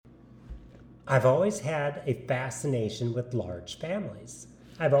I've always had a fascination with large families.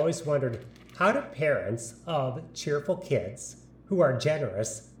 I've always wondered, how do parents of cheerful kids who are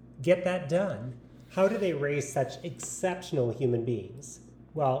generous get that done? How do they raise such exceptional human beings?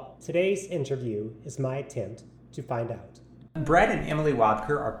 Well, today's interview is my attempt to find out. Brett and Emily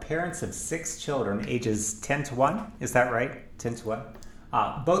Wobker are parents of 6 children, ages 10 to 1. Is that right? 10 to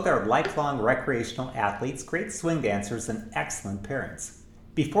 1. Both are lifelong recreational athletes, great swing dancers, and excellent parents.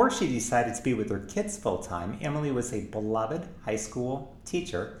 Before she decided to be with her kids full-time, Emily was a beloved high school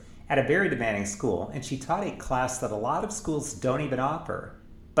teacher at a very demanding school, and she taught a class that a lot of schools don't even offer,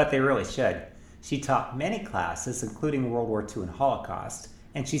 but they really should. She taught many classes, including World War II and Holocaust,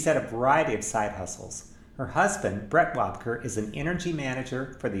 and she's had a variety of side hustles. Her husband, Brett Wobker, is an energy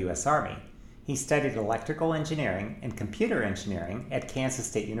manager for the U.S. Army. He studied electrical engineering and computer engineering at Kansas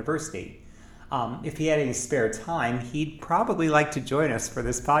State University. If he had any spare time, he'd probably like to join us for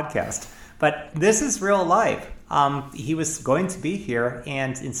this podcast. But this is real life. He was going to be here,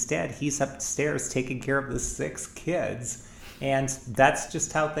 and instead he's upstairs taking care of the 6 kids. And that's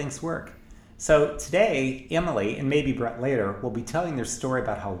just how things work. So today, Emily, and maybe Brett later, will be telling their story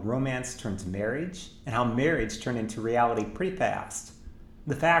about how romance turned to marriage and how marriage turned into reality pretty fast.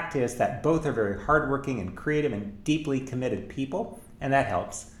 The fact is that both are very hardworking and creative and deeply committed people, and that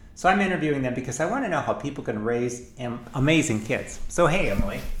helps. So I'm interviewing them because I want to know how people can raise amazing kids. So hey,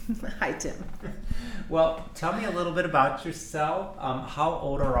 Emily. Hi, Tim. Well, tell me a little bit about yourself. How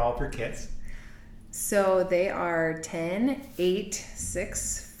old are all of your kids? So they are 10, 8,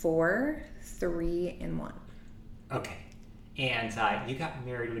 6, 4, 3, and 1. Okay. And you got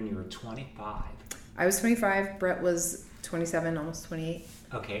married when you were 25. I was 25. Brett was 27, almost 28.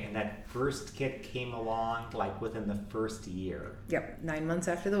 Okay, and that first kid came along like within the first year. Yep, 9 months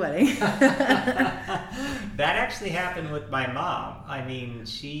after the wedding. That actually happened with my mom. I mean,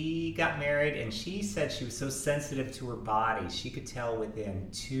 she got married and she said she was so sensitive to her body, she could tell within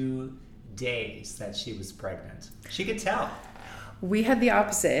 2 days that she was pregnant. She could tell. We had the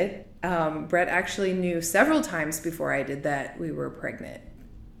opposite. Brett actually knew several times before I did that we were pregnant.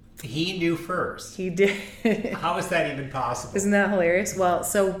 He knew first. He did. How is that even possible? Isn't that hilarious? Well,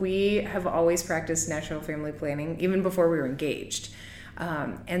 so we have always practiced natural family planning, even before we were engaged.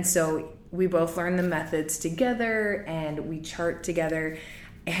 And so we both learned the methods together and we chart together.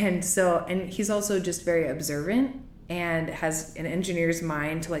 And he's also just very observant and has an engineer's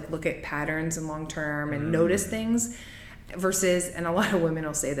mind to like look at patterns and long term and notice things versus, and a lot of women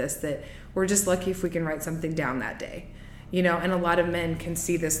will say this, that we're just lucky if we can write something down that day. You know, and a lot of men can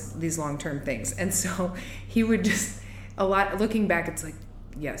see these long-term things. And so he would looking back, it's like,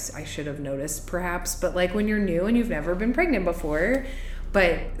 yes, I should have noticed perhaps. But like when you're new and you've never been pregnant before.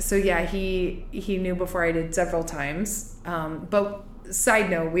 But so yeah, he knew before I did several times. But side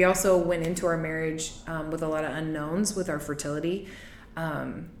note, we also went into our marriage with a lot of unknowns with our fertility.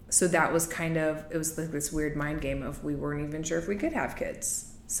 So that was it was like this weird mind game of we weren't even sure if we could have kids.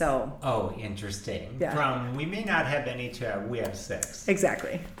 So. Oh, interesting. Yeah. From we may not have any to we have 6.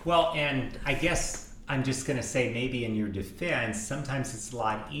 Exactly. Well, and I guess I'm just going to say maybe in your defense, sometimes it's a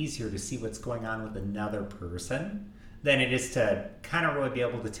lot easier to see what's going on with another person than it is to kind of really be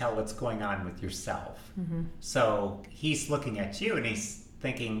able to tell what's going on with yourself. Mm-hmm. So he's looking at you and he's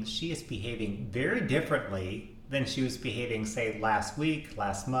thinking she is behaving very differently than she was behaving, say, last week,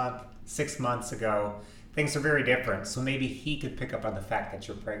 last month, 6 months ago. Things are very different, so maybe he could pick up on the fact that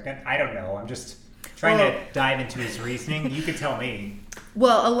you're pregnant. I don't know. I'm just trying to dive into his reasoning. You could tell me.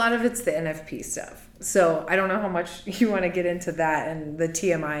 Well, a lot of it's the NFP stuff. So I don't know how much you want to get into that and the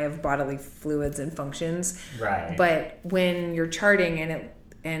TMI of bodily fluids and functions. Right. But when you're charting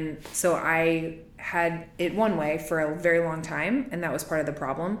and so I had it one way for a very long time, and that was part of the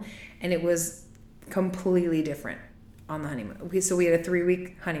problem. And it was completely different on the honeymoon. So we had a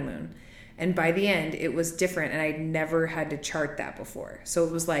 3-week honeymoon. And by the end, it was different, and I'd never had to chart that before. So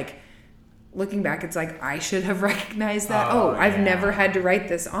it was like, looking back, it's like, I should have recognized that. I've never had to write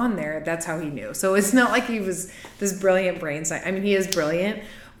this on there. That's how he knew. So it's not like he was this brilliant brain science. I mean, he is brilliant,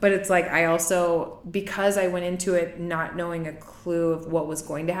 but it's like I also, because I went into it not knowing a clue of what was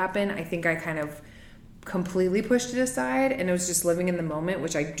going to happen, I think I kind of completely pushed it aside, and it was just living in the moment,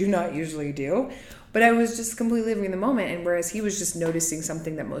 which I do not usually do. But I was just completely living in the moment, and whereas he was just noticing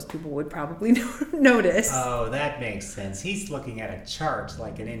something that most people would probably notice. Oh, that makes sense. He's looking at a chart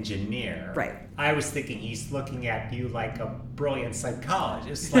like an engineer. Right. I was thinking he's looking at you like a brilliant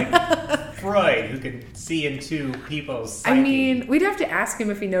psychologist, like Freud, who can see into people's psyche. I mean, we'd have to ask him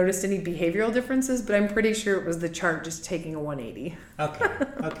if he noticed any behavioral differences, but I'm pretty sure it was the chart just taking a 180.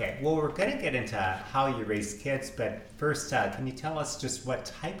 Okay. Well, we're going to get into how you raise kids, but first, can you tell us just what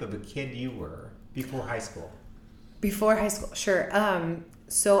type of a kid you were before high school? Before high school, sure.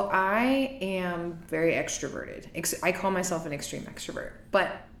 So I am very extroverted. I call myself an extreme extrovert,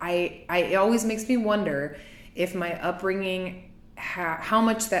 but it always makes me wonder if my upbringing, how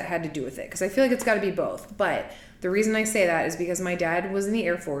much that had to do with it. Because I feel like it's got to be both. But the reason I say that is because my dad was in the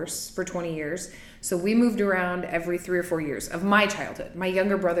Air Force for 20 years. So we moved around every 3 or 4 years of my childhood. My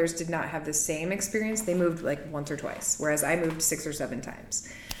younger brothers did not have the same experience. They moved like once or twice, whereas I moved 6 or 7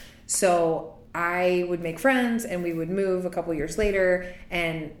 times. So I would make friends and we would move a couple years later,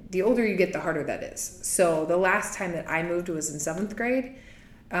 and the older you get, the harder that is. So the last time that I moved was in 7th grade,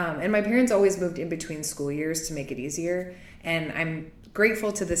 and my parents always moved in between school years to make it easier, and I'm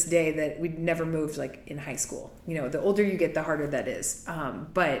grateful to this day that we never moved like in high school. You know, the older you get, the harder that is.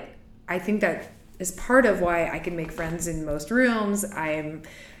 But I think that is part of why I can make friends in most rooms. I'm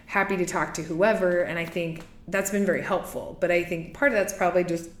happy to talk to whoever, and I think that's been very helpful. But I think part of that's probably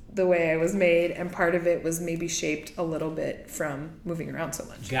just the way I was made, and part of it was maybe shaped a little bit from moving around so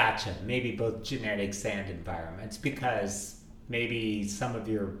much. Gotcha. Maybe both genetics and environments, because maybe some of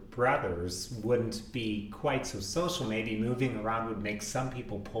your brothers wouldn't be quite so social. Maybe moving around would make some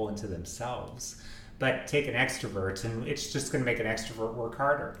people pull into themselves. But take an extrovert, and it's just going to make an extrovert work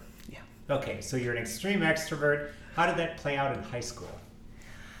harder. Yeah. Okay, so you're an extreme extrovert. How did that play out in high school?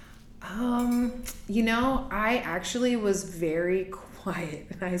 You know, I actually was very quiet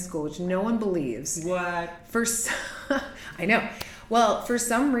in high school, which no one believes. What? I know. Well, for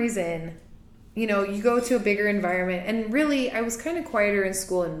some reason, you know, you go to a bigger environment, and really, I was kind of quieter in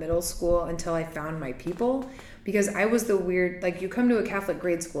school in middle school until I found my people, because I was the weird, like, you come to a Catholic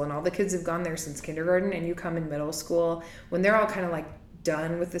grade school and all the kids have gone there since kindergarten, and you come in middle school when they're all kind of like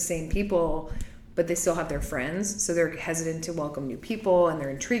done with the same people, but they still have their friends, so they're hesitant to welcome new people and they're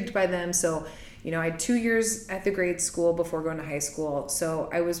intrigued by them. So, you know, I had 2 years at the grade school before going to high school, so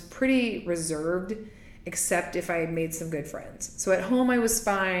I was pretty reserved, except if I had made some good friends. So at home I was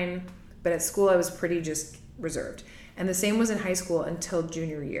fine, but at school I was pretty just reserved. And the same was in high school until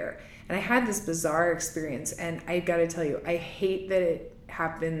junior year. And I had this bizarre experience, and I gotta tell you, I hate that it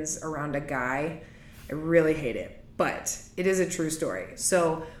happens around a guy. I really hate it, but it is a true story.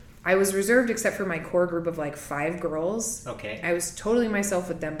 So I was reserved except for my core group of like 5 girls. Okay. I was totally myself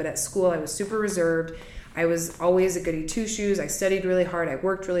with them, but at school I was super reserved. I was always a goody two-shoes. I studied really hard. I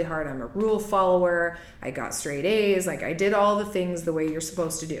worked really hard. I'm a rule follower. I got straight A's. Like, I did all the things the way you're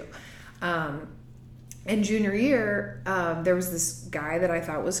supposed to do. In junior year, there was this guy that I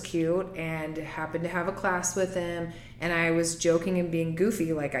thought was cute and happened to have a class with him. And I was joking and being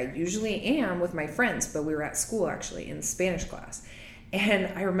goofy like I usually am with my friends, but we were at school actually in Spanish class.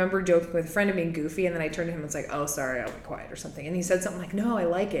 And I remember joking with a friend and being goofy, and then I turned to him and was like, oh, sorry, I'll be quiet or something. And he said something like, no, I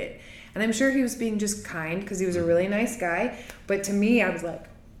like it. And I'm sure he was being just kind because he was a really nice guy. But to me, I was like,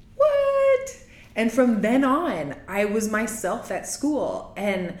 what? And from then on, I was myself at school.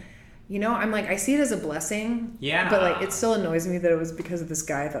 And, you know, I'm like, I see it as a blessing. Yeah. But, like, it still annoys me that it was because of this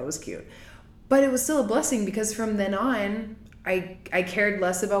guy I thought was cute. But it was still a blessing because from then on, I cared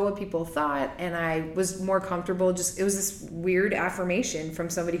less about what people thought, and I was more comfortable. Just, it was this weird affirmation from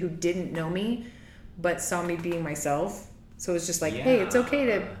somebody who didn't know me but saw me being myself. So it was just like, hey, it's okay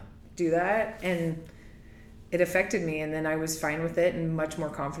to do that. And it affected me, and then I was fine with it and much more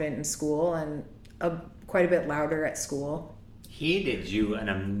confident in school and quite a bit louder at school. He did you an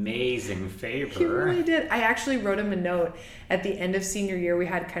amazing favor. He really did. I actually wrote him a note at the end of senior year. We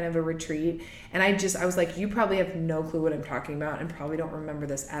had kind of a retreat, and I was like, you probably have no clue what I'm talking about and probably don't remember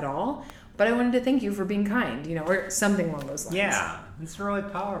this at all, but I wanted to thank you for being kind, you know, or something along those lines. Yeah, it's really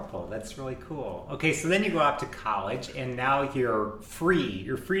powerful. That's really cool. Okay, so then you go off to college, and now you're free.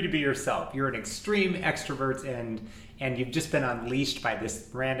 You're free to be yourself. You're an extreme extrovert, and you've just been unleashed by this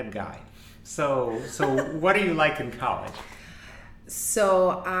random guy. So what are you like in college?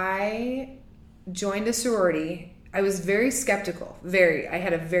 So I joined a sorority. I was very skeptical. I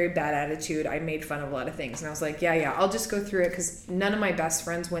had a very bad attitude. I made fun of a lot of things. And I was like, yeah, I'll just go through it because none of my best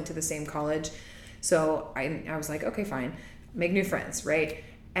friends went to the same college. So I was like, okay, fine. Make new friends, right?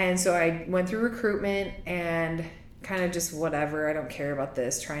 And so I went through recruitment and kind of just whatever. I don't care about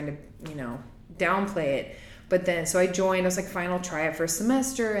this, trying to, you know, downplay it. But then, so I joined. I was like, fine, I'll try it for a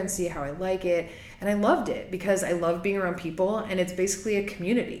semester and see how I like it. And I loved it because I love being around people, and it's basically a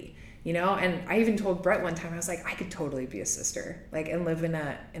community. you know. And I even told Brett one time, I was like, I could totally be a sister, like, and live in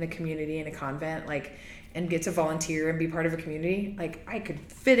a community, in a convent, like, and get to volunteer and be part of a community. Like, I could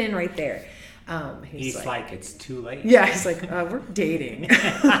fit in right there. He's like, it's too late. Yeah, he's like, we're dating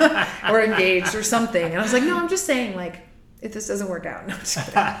or engaged or something. And I was like, no, I'm just saying, like, if this doesn't work out. No, I'm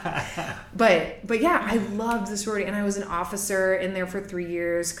just kidding. But yeah, I loved the sorority, and I was an officer in there for 3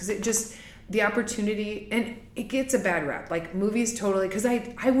 years because it just, the opportunity, and it gets a bad rap. Like, movies totally, because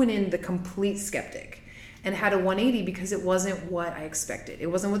I went in the complete skeptic and had a 180 because it wasn't what I expected. It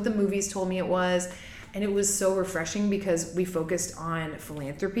wasn't what the movies told me it was. And it was so refreshing because we focused on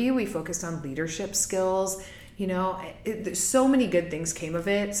philanthropy. We focused on leadership skills. You know, there's so many good things came of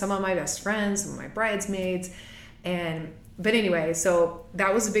it. Some of my best friends, some of my bridesmaids. But anyway, so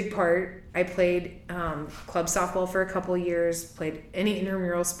that was a big part. I played club softball for a couple of years, played any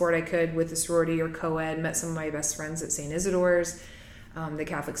intramural sport I could with the sorority or co-ed, met some of my best friends at St. Isidore's, the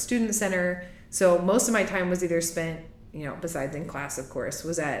Catholic Student Center. So most of my time was either spent, you know, besides in class, of course,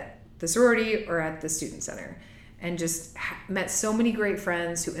 was at the sorority or at the student center, and just met so many great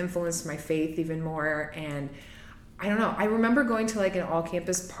friends who influenced my faith even more. And I don't know, I remember going to like an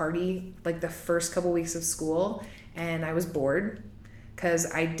all-campus party like the first couple weeks of school, and I was bored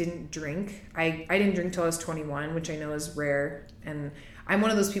because I didn't drink. I didn't drink till I was 21, which I know is rare, and I'm one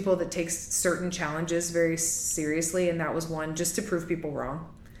of those people that takes certain challenges very seriously, and that was one, just to prove people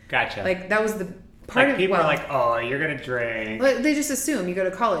wrong. Gotcha. Like, that was the part like, of, people are like, oh, you're gonna drink. They just assume you go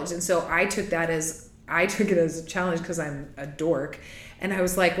to college. And so I took it as a challenge because I'm a dork. And I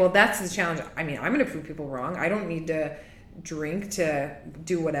was like, well, that's the challenge. I mean, I'm going to prove people wrong. I don't need to drink to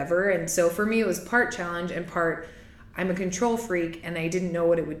do whatever. And so for me, it was part challenge and part, I'm a control freak and I didn't know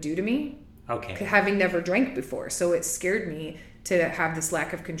what it would do to me. Okay. Having never drank before. So it scared me to have this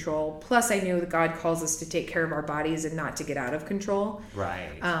lack of control. Plus I knew that God calls us to take care of our bodies and not to get out of control.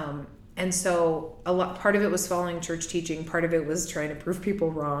 Right. And so part of it was following church teaching, part of it was trying to prove people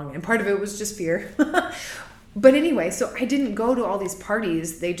wrong, and part of it was just fear. But anyway, so I didn't go to all these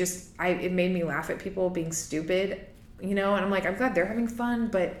parties. It made me laugh at people being stupid, you know, and I'm like, I'm glad they're having fun,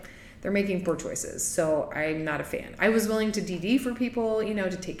 but they're making poor choices. So I'm not a fan. I was willing to DD for people, you know,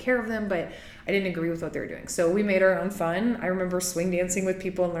 to take care of them, but I didn't agree with what they were doing. So we made our own fun. I remember swing dancing with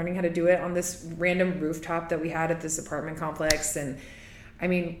people and learning how to do it on this random rooftop that we had at this apartment complex. And I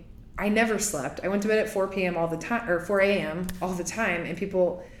mean, I never slept. I went to bed at 4 p.m. all the time, or 4 a.m. all the time. And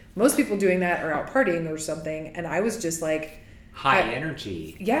most people doing that are out partying or something. And I was just like, high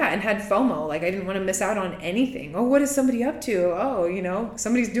energy. Yeah, and had FOMO. Like, I didn't want to miss out on anything. Oh, what is somebody up to? Oh, you know,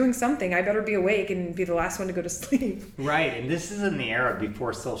 somebody's doing something. I better be awake and be the last one to go to sleep. Right, and this is in the era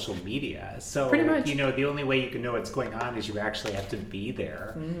before social media. So, pretty much, you know, the only way you can know what's going on is you actually have to be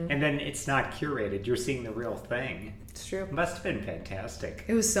there. Mm-hmm. And then it's not curated. You're seeing the real thing. It's true. It must have been fantastic.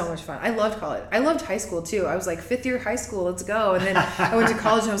 It was so much fun. I loved college. I loved high school, too. I was like, 5th year high school, let's go. And then I went to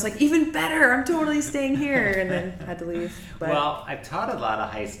college and I was like, even better. I'm totally staying here. And then had to leave. But, well, I've taught a lot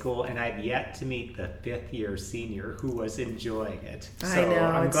of high school, and I've yet to meet the 5th year senior who was enjoying it. So I know,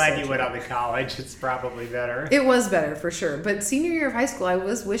 I'm glad you went on to college. It's probably better. It was better, for sure. But senior year of high school, I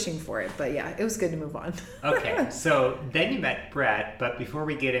was wishing for it. But yeah, it was good to move on. Okay, so then you met Brett. But before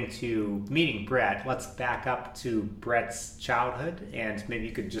we get into meeting Brett, let's back up to Brett's childhood, and maybe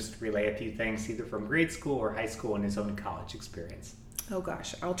you could just relay a few things either from grade school or high school and his own college experience. Oh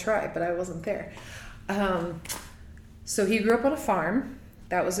gosh, I'll try, but I wasn't there. So he grew up on a farm.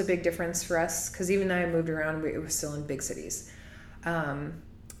 That was a big difference for us because even though I moved around, it was still in big cities.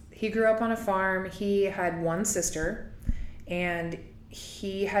 He grew up on a farm. He had one sister, and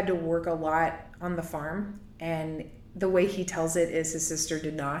he had to work a lot on the farm. And the way he tells it is his sister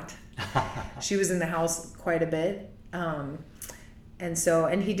did not. She was in the house quite a bit.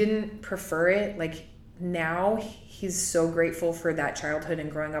 And he didn't prefer it. Like, now he's so grateful for that childhood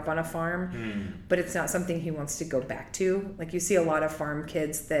and growing up on a farm, but it's not something he wants to go back to. Like, you see a lot of farm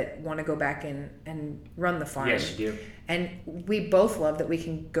kids that want to go back and run the farm. Yes, you do. And we both love that we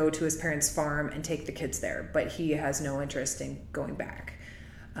can go to his parents' farm and take the kids there, but he has no interest in going back.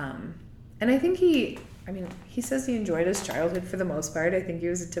 And I think he says he enjoyed his childhood for the most part. I think he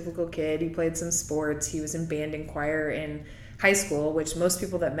was a typical kid. He played some sports. He was in band and choir in high school, which most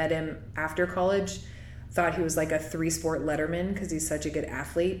people that met him after college thought he was like a 3-sport letterman because he's such a good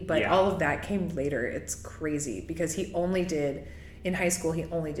athlete. But all of that came later. It's crazy because in high school, he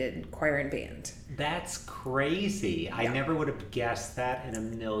only did choir and band. That's crazy. Yeah. I never would have guessed that in a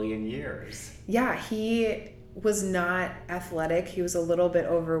million years. Yeah, he was not athletic. He was a little bit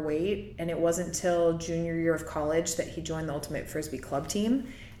overweight, and it wasn't until junior year of college that he joined the Ultimate Frisbee Club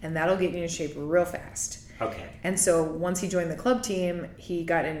team, and that'll get you in shape real fast. Okay. And so once he joined the club team, he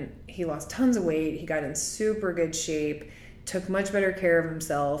lost tons of weight. He got in super good shape, took much better care of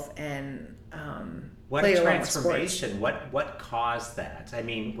himself, and What played a lot more sports. transformation? What caused that? I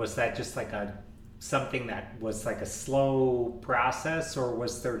mean, was that just like something that was like a slow process, or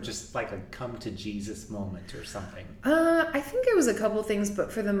was there just like a come to Jesus moment or something? I think it was a couple things,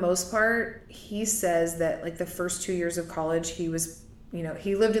 but for the most part, he says that like the first 2 years of college, he was,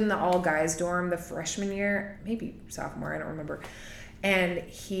 he lived in the all guys dorm the freshman year, maybe sophomore, I don't remember. And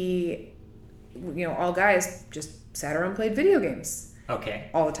he, all guys just sat around and played video games. Okay.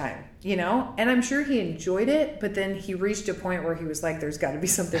 All the time, and I'm sure he enjoyed it, but then he reached a point where he was like, there's got to be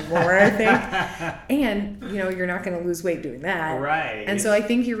something more, I think. And, you're not going to lose weight doing that. Right. And so I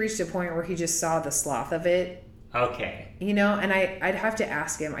think he reached a point where he just saw the sloth of it. Okay. And I'd have to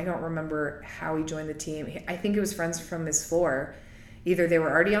ask him. I don't remember how he joined the team. I think it was friends from his floor. Either they were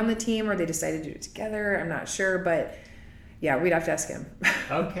already on the team or they decided to do it together. I'm not sure, but yeah, we'd have to ask him.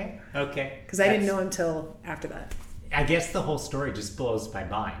 Okay. Because I didn't know until after that. I guess the whole story just blows my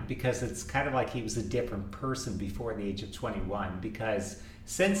mind, because it's kind of like he was a different person before the age of 21, because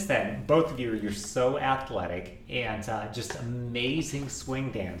since then, both of you're so athletic and just amazing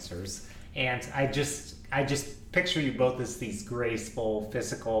swing dancers. And I just picture you both as these graceful,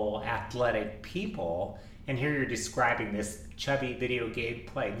 physical, athletic people. And here you're describing this chubby video game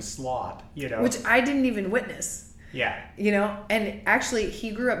playing sloth, Which I didn't even witness. Yeah. And actually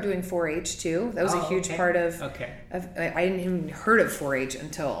he grew up doing 4-H too. That was a huge part of, I didn't even heard of 4-H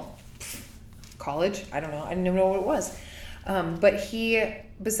until college. I don't know. I didn't even know what it was. But he,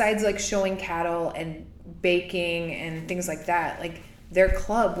 besides like showing cattle and baking and things like that, like their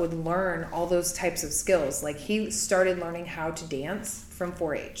club would learn all those types of skills. Like he started learning how to dance from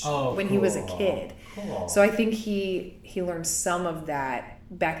 4-H when he was a kid. Cool. So I think he learned some of that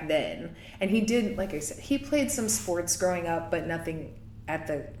back then, and he did, like I said, he played some sports growing up, but nothing at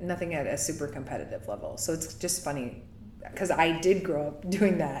a super competitive level. So it's just funny because I did grow up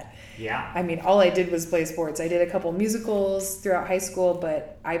doing that. Yeah. I mean, all I did was play sports. I did a couple musicals throughout high school,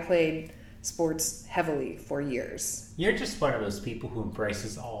 but I played sports heavily for years. You're just one of those people who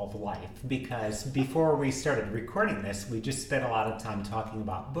embraces all of life, because before we started recording this, we just spent a lot of time talking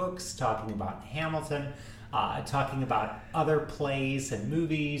about books, talking about Hamilton, talking about other plays and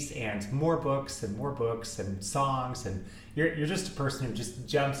movies and more books and songs, and you're just a person who just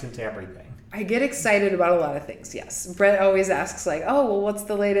jumps into everything. I get excited about a lot of things, yes. Brett always asks like, oh, well, what's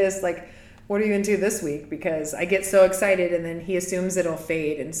the latest? Like, what are you into this week? Because I get so excited, and then he assumes it'll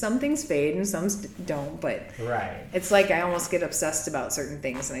fade, and some things fade and some don't, but right. It's like I almost get obsessed about certain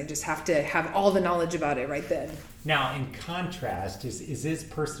things, and I just have to have all the knowledge about it right then. Now, in contrast, is his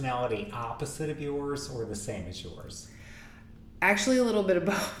personality opposite of yours or the same as yours? Actually, a little bit of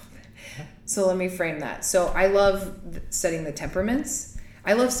both. So let me frame that. So I love studying the temperaments.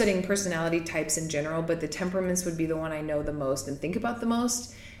 I love studying personality types in general, but the temperaments would be the one I know the most and think about the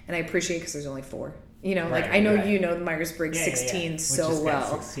most. And I appreciate because there's only 4. I know you know the Myers-Briggs 16 so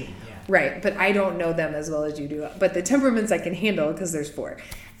well. 16, yeah. Right, but I don't know them as well as you do. But the temperaments I can handle because there's 4.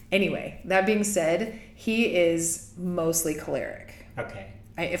 Anyway, that being said, he is mostly choleric. Okay.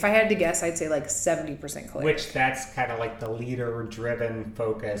 If I had to guess, I'd say like 70% choleric. Which that's kind of like the leader-driven,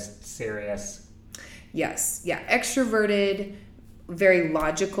 focused, serious. Yes. Yeah. Extroverted, very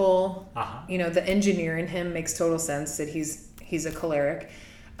logical. Uh-huh. The engineer in him makes total sense that he's a choleric.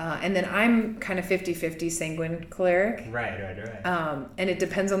 And then I'm kind of 50-50 sanguine choleric. Right. And it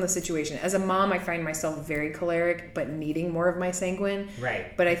depends on the situation. As a mom, I find myself very choleric, but needing more of my sanguine.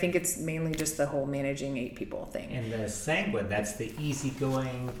 Right. But I think it's mainly just the whole managing 8 people thing. And the sanguine, that's the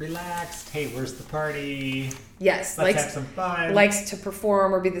easygoing, relaxed, hey, where's the party? Yes. Let's have some fun. Likes to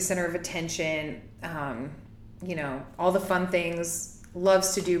perform or be the center of attention. All the fun things.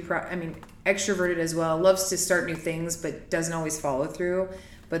 Loves to do, extroverted as well. Loves to start new things, but doesn't always follow through.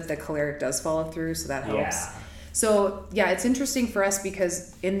 But the choleric does follow through, so that helps. Yeah. So, yeah, it's interesting for us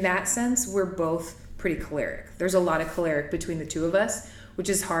because in that sense, we're both pretty choleric. There's a lot of choleric between the two of us, which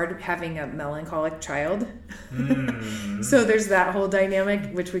is hard having a melancholic child. So there's that whole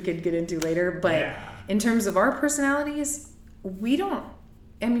dynamic, which we could get into later. But in terms of our personalities,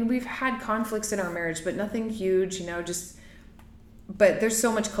 we've had conflicts in our marriage, but nothing huge, but there's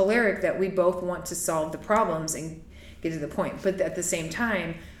so much choleric that we both want to solve the problems and get to the point. But at the same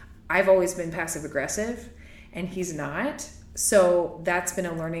time, I've always been passive aggressive and he's not. So that's been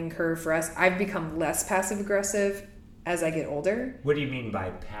a learning curve for us. I've become less passive aggressive as I get older. What do you mean by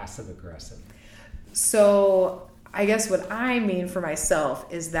passive aggressive? So I guess what I mean for myself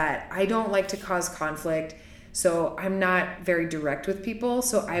is that I don't like to cause conflict. So I'm not very direct with people.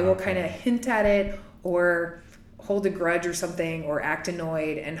 So I will kind of hint at it, or hold a grudge or something or act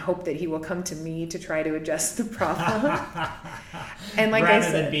annoyed and hope that he will come to me to try to adjust the problem. And like rather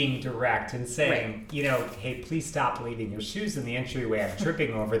I said, than being direct and saying, hey, please stop leaving your shoes in the entryway. I'm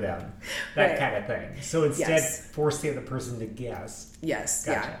tripping over them. That Right. kind of thing. So instead, force the other person to guess. Yes,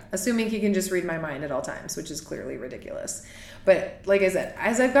 Gotcha. yeah. Assuming he can just read my mind at all times, which is clearly ridiculous. But like I said,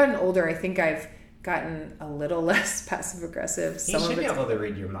 as I've gotten older, I think I've gotten a little less passive aggressive. He should be able to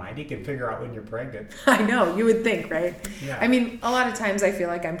read your mind. He can figure out when you're pregnant. I know, you would think, right? Yeah. I mean, a lot of times I feel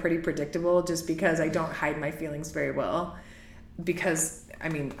like I'm pretty predictable just because I don't hide my feelings very well. Because, I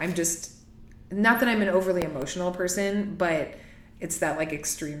mean, I'm just, not that I'm an overly emotional person, but it's that like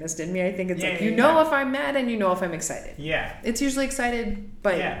extremist in me. I think it's if I'm mad and if I'm excited. Yeah. It's usually excited,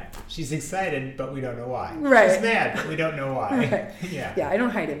 but Yeah. She's excited, but we don't know why. Right. She's mad, but we don't know why. Right. Yeah. Yeah, I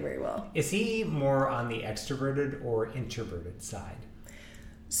don't hide it very well. Is he more on the extroverted or introverted side?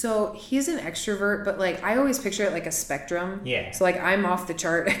 So he's an extrovert, but like I always picture it like a spectrum. Yeah. So like I'm off the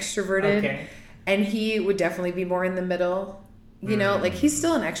chart extroverted, Okay. and he would definitely be more in the middle. Like he's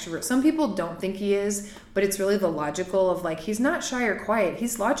still an extrovert. Some people don't think he is, but it's really the logical of like he's not shy or quiet.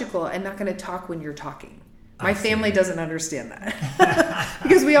 He's logical and not going to talk when you're talking. My family doesn't understand that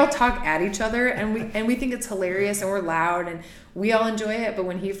because we all talk at each other and we think it's hilarious and we're loud and we all enjoy it. But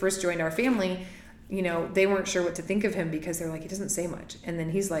when he first joined our family, they weren't sure what to think of him because they're like, he doesn't say much. And then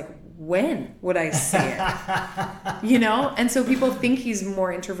he's like, when would I say it? And so people think he's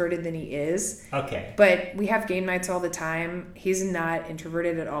more introverted than he is. Okay. But we have game nights all the time. He's not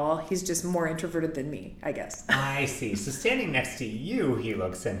introverted at all. He's just more introverted than me, I guess. I see. So standing next to you, he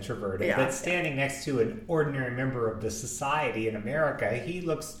looks introverted. But standing next to an ordinary member of the society in America, he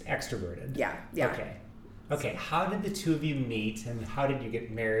looks extroverted. Yeah. Okay, how did the two of you meet and how did you get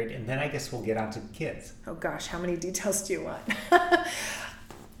married? And then I guess we'll get on to kids. Oh gosh, how many details do you want?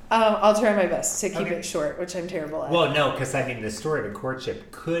 I'll try my best to keep it short, which I'm terrible at. Well, no, because the story of a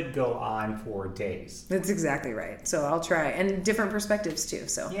courtship could go on for days. That's exactly right. So I'll try. And different perspectives too.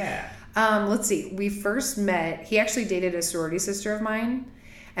 So Yeah. Let's see. We first met, he actually dated a sorority sister of mine.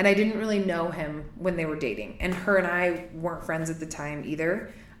 And I didn't really know him when they were dating. And her and I weren't friends at the time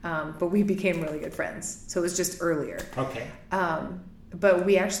either. But we became really good friends. So it was just earlier. Okay. But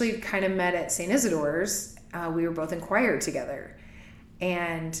we actually kind of met at St. Isidore's. We were both in choir together.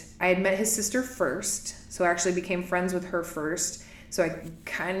 And I had met his sister first. So I actually became friends with her first. So I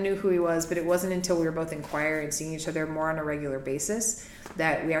kind of knew who he was. But it wasn't until we were both in choir and seeing each other more on a regular basis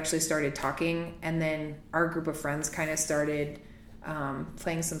that we actually started talking. And then our group of friends kind of started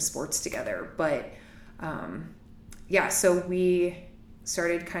playing some sports together. But so we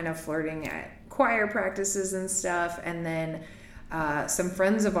started kind of flirting at choir practices and stuff. And then some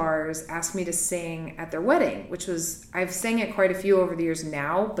friends of ours asked me to sing at their wedding, which was, I've sang at quite a few over the years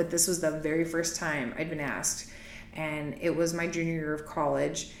now, but this was the very first time I'd been asked. And it was my junior year of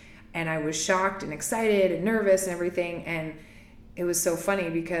college. And I was shocked and excited and nervous and everything. And it was so funny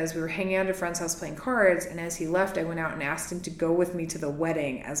because we were hanging out at a friend's house playing cards. And as he left, I went out and asked him to go with me to the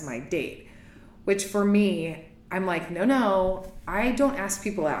wedding as my date, which for me, I'm like, no, I don't ask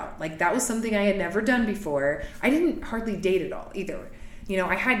people out. Like that was something I had never done before. I didn't hardly date at all either.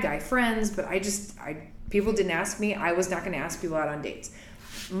 I had guy friends, but people didn't ask me. I was not going to ask people out on dates.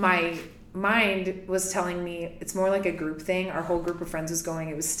 My mind was telling me it's more like a group thing. Our whole group of friends was going.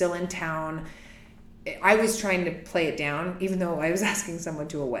 It was still in town. I was trying to play it down, even though I was asking someone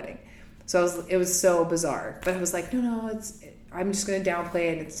to a wedding. So it was so bizarre. But I was like, no, I'm just going to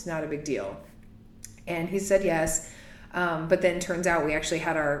downplay it. It's not a big deal. And he said yes. But then turns out we actually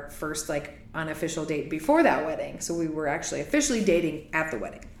had our first unofficial date before that wedding. So we were actually officially dating at the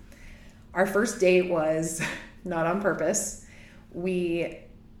wedding. Our first date was not on purpose. We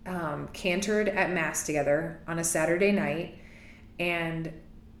cantored at Mass together on a Saturday night and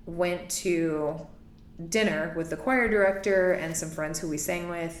went to dinner with the choir director and some friends who we sang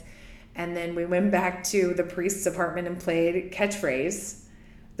with. And then we went back to the priest's apartment and played catchphrase.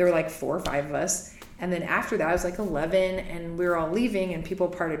 There were 4 or 5 of us. And then after that, I was 11 and we were all leaving and people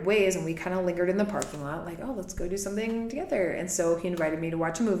parted ways and we kind of lingered in the parking lot let's go do something together. And so he invited me to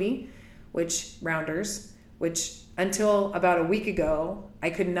watch a movie, Rounders, which until about a week ago,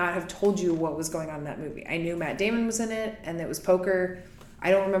 I could not have told you what was going on in that movie. I knew Matt Damon was in it and it was poker. I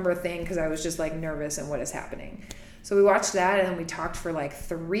don't remember a thing because I was just nervous and what is happening. So we watched that and then we talked for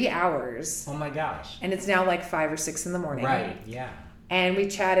 3 hours. Oh my gosh. And it's now 5 or 6 in the morning. Right, yeah. And we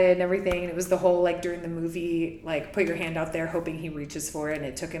chatted and everything. And it was the whole, during the movie, put your hand out there hoping he reaches for it. And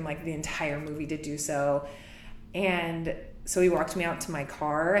it took him, the entire movie to do so. And so he walked me out to my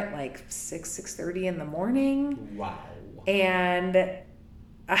car at, 6:30 in the morning. Wow. And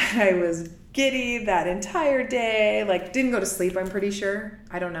I was giddy that entire day. Like, didn't go to sleep, I'm pretty sure.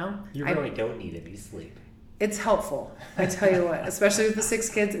 I don't know. You really don't need any sleep. It's helpful. I tell you what, especially with the 6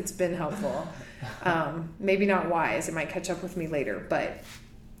 kids, it's been helpful. Maybe not wise. It might catch up with me later. But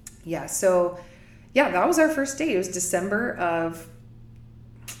yeah, so yeah, that was our first date. It was December of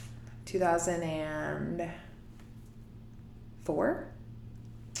 2004.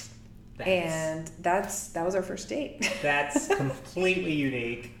 And that was our first date. That's completely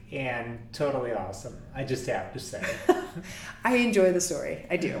unique and totally awesome. I just have to say. I enjoy the story.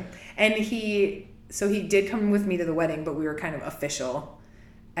 I do. And he did come with me to the wedding, but we were kind of official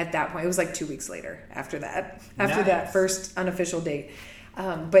at that point. It was like 2 weeks later after that first unofficial date.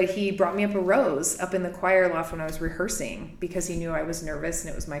 But he brought me up a rose up in the choir loft when I was rehearsing because he knew I was nervous and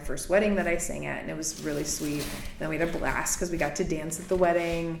it was my first wedding that I sang at, and it was really sweet. And then we had a blast because we got to dance at the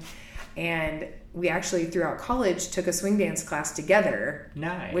wedding. And we actually, throughout college, took a swing dance class together.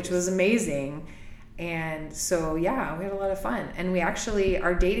 Nice. Which was amazing. And so, yeah, we had a lot of fun. And we actually,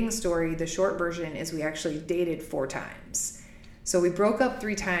 our dating story, the short version is we actually dated 4 times. So we broke up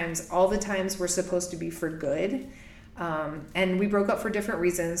 3 times. All the times were supposed to be for good. And we broke up for different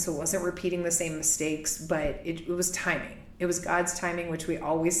reasons, so it wasn't repeating the same mistakes, but it was timing. It was God's timing, which we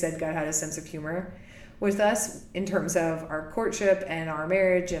always said God had a sense of humor with us in terms of our courtship and our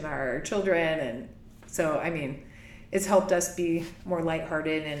marriage and our children. And so, I mean, it's helped us be more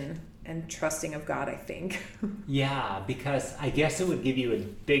lighthearted and trusting of God, I think. Yeah, because I guess it would give you a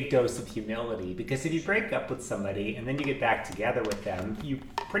big dose of humility, because if you break up with somebody and then you get back together with them, you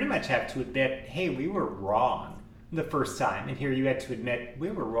pretty much have to admit, hey, we were wrong the first time. And here you had to admit we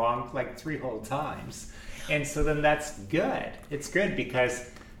were wrong like 3 whole times. And so then that's good. It's good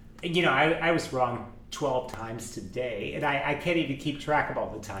because, I was wrong 12 times today, and I can't even keep track of all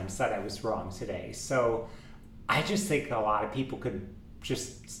the times that I was wrong today. So I just think a lot of people could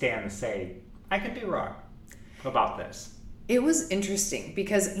just stand and say, I could be wrong about this. It was interesting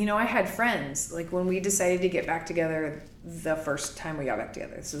because, I had friends, like when we decided to get back together the first time we got back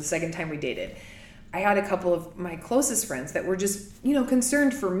together, so the second time we dated, I had a couple of my closest friends that were just,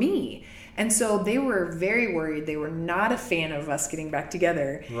 concerned for me. And so they were very worried. They were not a fan of us getting back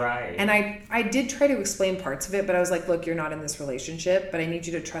together. Right. And I did try to explain parts of it, but I was like, look, you're not in this relationship, but I need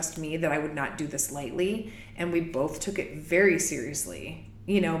you to trust me that I would not do this lightly. And we both took it very seriously,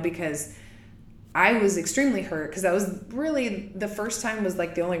 because I was extremely hurt, because that was really, the first time was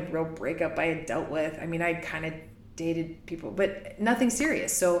like the only real breakup I had dealt with. I mean, I kind of dated people, but nothing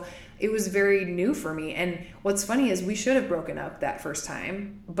serious. So it was very new for me. And what's funny is we should have broken up that first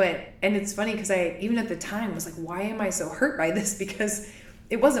time. And it's funny because I, even at the time, was like, why am I so hurt by this? Because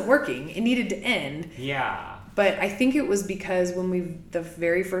it wasn't working. It needed to end. Yeah. But I think it was because the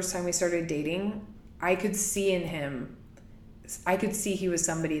very first time we started dating, I could see in him, I could see he was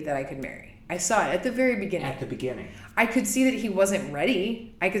somebody that I could marry. I saw it at the very beginning. At the beginning. I could see that he wasn't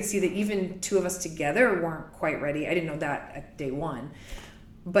ready. I could see that even 2 of us together weren't quite ready. I didn't know that at day 1.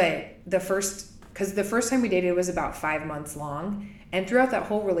 But the first time we dated was about 5 months long. And throughout that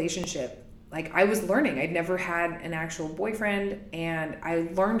whole relationship, like, I was learning. I'd never had an actual boyfriend, and I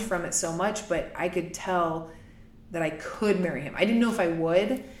learned from it so much, but I could tell that I could marry him. I didn't know if I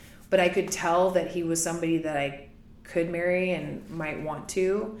would, but I could tell that he was somebody that I could marry and might want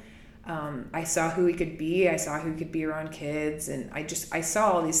to. I saw who he could be. I saw who he could be around kids. And I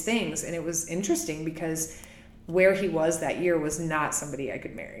saw all these things. And it was interesting because where he was that year was not somebody I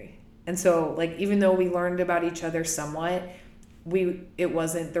could marry. And so, like, even though we learned about each other somewhat, it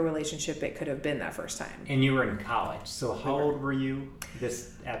wasn't the relationship it could have been that first time. And you were in college. So how old were you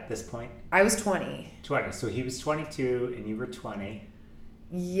at this point? I was 20. 20. So he was 22 and you were 20.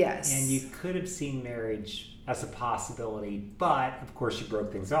 Yes. And you could have seen marriage as a possibility, but of course you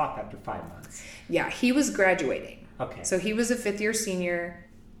broke things off after 5 months. Yeah, he was graduating. Okay. So he was a 6th year senior.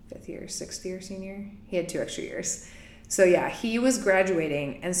 He had 2 extra years. So yeah, he was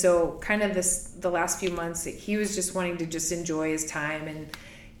graduating. And so kind of the last few months, he was just wanting to just enjoy his time and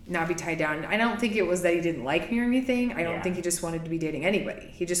not be tied down. I don't think it was that he didn't like me or anything. I don't think he just wanted to be dating anybody.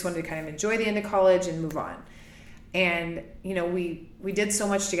 He just wanted to kind of enjoy the end of college and move on. And, we did so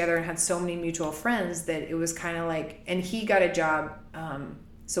much together and had so many mutual friends that it was kind of like, and he got a job.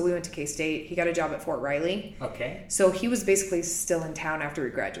 So we went to K-State. He got a job at Fort Riley. Okay. So he was basically still in town after we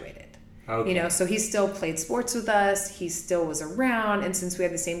graduated. Okay. So he still played sports with us. He still was around. And since we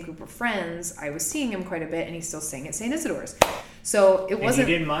had the same group of friends, I was seeing him quite a bit, and he still sang at St. Isidore's. So it wasn't. And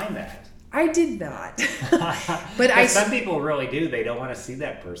you didn't mind that. I did not. But some people really do. They don't want to see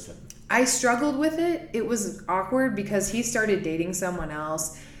that person. I struggled with it. It was awkward because he started dating someone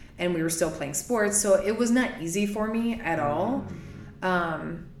else and we were still playing sports. So it was not easy for me at all.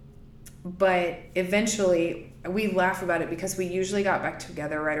 But eventually, we laugh about it because we usually got back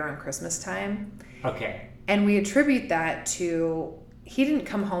together right around Christmas time. Okay. And we attribute that to, he didn't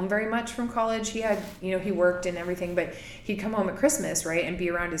come home very much from college. He had, he worked and everything, but he'd come home at Christmas, right, and be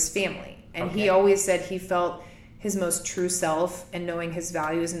around his family. And Okay. he always said he felt his most true self and knowing his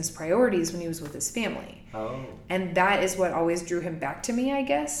values and his priorities when he was with his family. Oh. And that is what always drew him back to me, I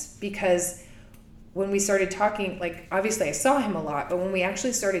guess, because when we started talking, like, obviously I saw him a lot, but when we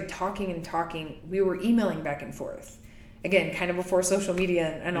actually started talking, we were emailing back and forth. Again, kind of before social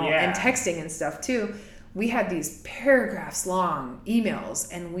media and all, and texting and stuff too. We had these paragraphs long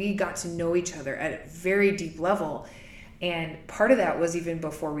emails, and we got to know each other at a very deep level. And part of that was even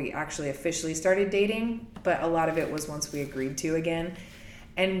before we actually officially started dating, but a lot of it was once we agreed to again.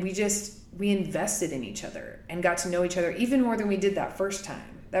 And we invested in each other and got to know each other even more than we did that first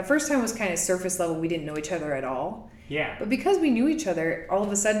time. That first time was kind of surface level. We didn't know each other at all. Yeah. But because we knew each other, all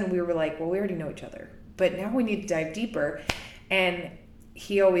of a sudden we were like, well, we already know each other. But now we need to dive deeper. And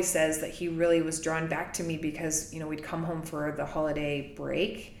he always says that he really was drawn back to me because, we'd come home for the holiday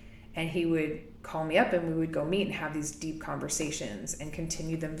break and he would call me up and we would go meet and have these deep conversations and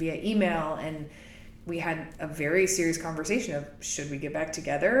continue them via email. And we had a very serious conversation of, should we get back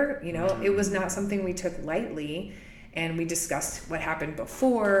together? It was not something we took lightly. And we discussed what happened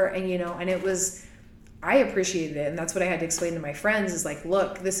before, and it was, I appreciated it. And that's what I had to explain to my friends is like,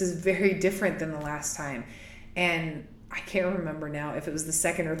 look, this is very different than the last time. And I can't remember now if it was the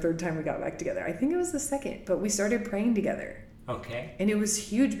second or third time we got back together. I think it was the second, but we started praying together. Okay. And it was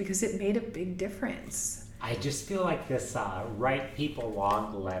huge because it made a big difference. I just feel like this write people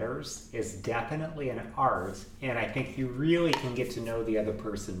long letters is definitely an art, and I think you really can get to know the other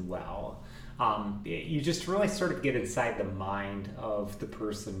person well. You just really sort of get inside the mind of the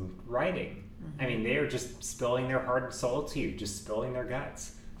person writing. Mm-hmm. I mean, they are just spilling their heart and soul to you, just spilling their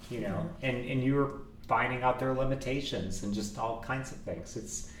guts, mm-hmm. and you are finding out their limitations and just all kinds of things.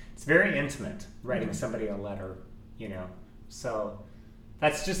 It's very intimate writing mm-hmm. somebody a letter, So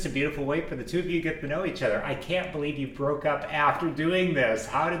that's just a beautiful way for the two of you to get to know each other. I can't believe you broke up after doing this.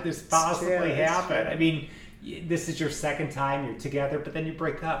 How did this possibly happen? I mean, this is your second time you're together, but then you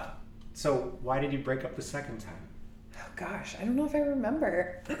break up. So why did you break up the second time? Oh gosh, I don't know if I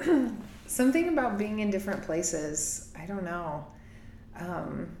remember. Something about being in different places. I don't know.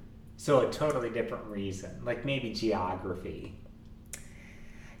 So a totally different reason, like maybe geography.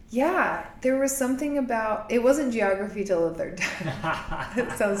 Yeah, there was something about, it wasn't geography till the third time.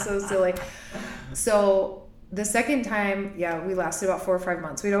 It sounds so silly. So the second time, we lasted about 4 or 5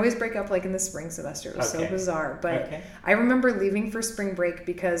 months. We'd always break up like in the spring semester. It was so bizarre. But I remember leaving for spring break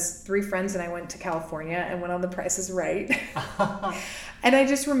because 3 friends and I went to California and went on The Price is Right. And I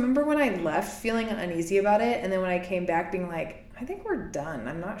just remember when I left feeling uneasy about it. And then when I came back being like, I think we're done.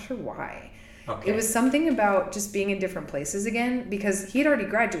 I'm not sure why. Okay. It was something about just being in different places again because he had already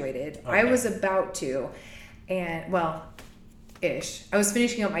graduated. Okay. I was about to. And, ish. I was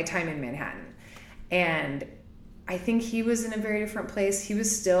finishing up my time in Manhattan. And I think he was in a very different place. He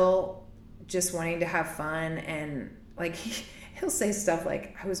was still just wanting to have fun. And, like, he'll say stuff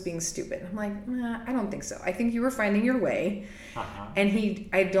like, I was being stupid. I'm like, nah, I don't think so. I think you were finding your way. Uh-huh. And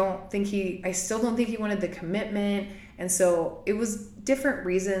I still don't think he wanted the commitment. And so it was different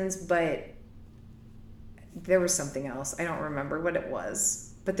reasons, but there was something else. I don't remember what it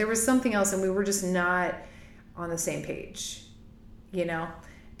was, but there was something else and we were just not on the same page,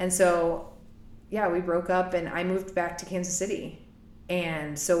 And so, we broke up and I moved back to Kansas City.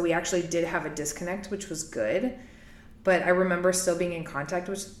 And so we actually did have a disconnect, which was good. But I remember still being in contact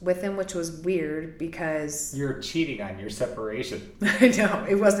with him, which was weird because... You're cheating on your separation. I know,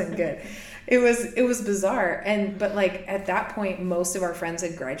 it wasn't good. It was bizarre. But like at that point, most of our friends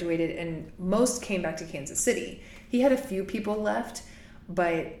had graduated and most came back to Kansas City. He had a few people left,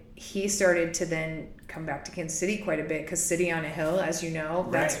 but he started to then come back to Kansas City quite a bit because City on a Hill, as you know,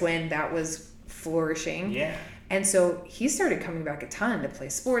 that's when that was flourishing. Yeah. And so he started coming back a ton to play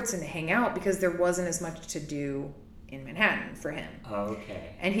sports and to hang out because there wasn't as much to do in Manhattan for him.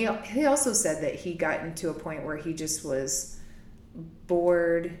 Okay. And he also said that he got into a point where he just was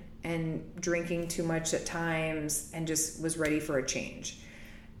bored and drinking too much at times and just was ready for a change.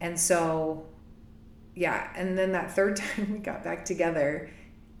 And so, and then that third time we got back together,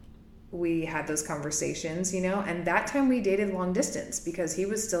 we had those conversations, and that time we dated long distance because he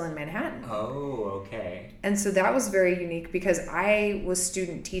was still in Manhattan. Oh, okay. And so that was very unique because I was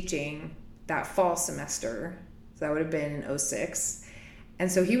student teaching that fall semester. So that would have been in 2006.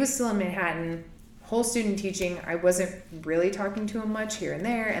 And so he was still in Manhattan, whole student teaching. I wasn't really talking to him much here and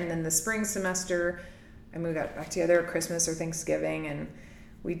there. And then the spring semester, and we got back together at Christmas or Thanksgiving, and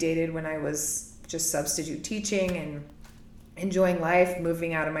we dated when I was just substitute teaching and enjoying life,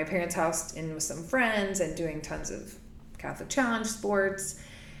 moving out of my parents' house in with some friends and doing tons of Catholic Challenge sports.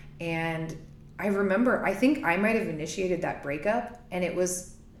 And I remember, I think I might have initiated that breakup, and it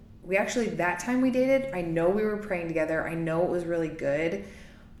was, that time we dated, I know we were praying together. I know it was really good,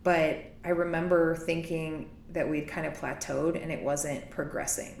 but I remember thinking that we'd kind of plateaued and it wasn't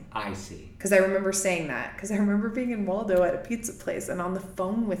progressing. I see. Because I remember saying that, because I remember being in Waldo at a pizza place and on the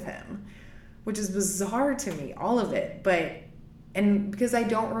phone with him, which is bizarre to me, all of it. And because I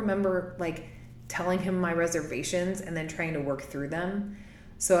don't remember like telling him my reservations and then trying to work through them.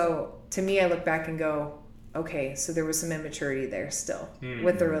 So to me, I look back and go, okay, so there was some immaturity there still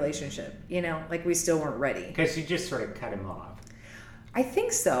with the relationship, like we still weren't ready. Because you just sort of cut him off. I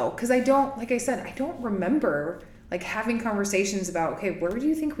think so, because I don't remember like having conversations about, okay, where do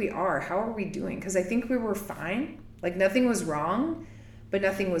you think we are? How are we doing? Because I think we were fine. Like nothing was wrong, but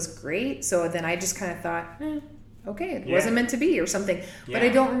nothing was great. So then I just kind of thought, okay, it wasn't meant to be or something. Yeah. But I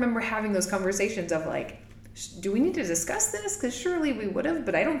don't remember having those conversations of like, do we need to discuss this? Because surely we would have,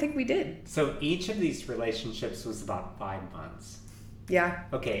 but I don't think we did. So each of these relationships was about 5 months. Yeah.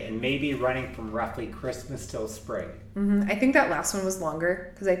 Okay, and maybe running from roughly Christmas till spring. Mm-hmm. I think that last one was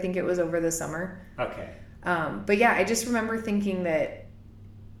longer because I think it was over the summer. Okay. But yeah, I just remember thinking that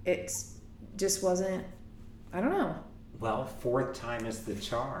it just wasn't, I don't know. Well, 4th time is the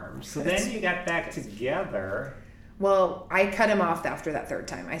charm. So then you got back together. Well, I cut him off after that 3rd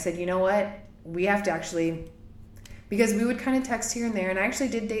time. I said, you know what? We have to actually, because we would kind of text here and there, and I actually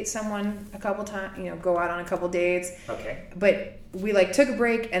did date someone a couple times, go out on a couple dates. Okay. But we like took a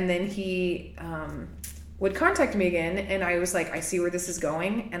break, and then he would contact me again, and I was like, I see where this is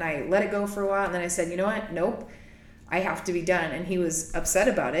going, and I let it go for a while, and then I said, you know what? Nope, I have to be done. And he was upset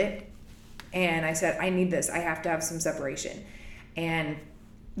about it, and I said, I need this. I have to have some separation. And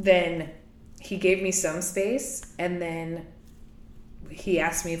then he gave me some space, and then he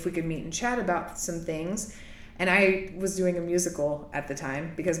asked me if we could meet and chat about some things. And I was doing a musical at the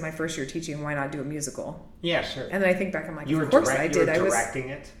time because my first year teaching, why not do a musical? Yeah, sure. And then I think back, I'm like, of course I did. You were directing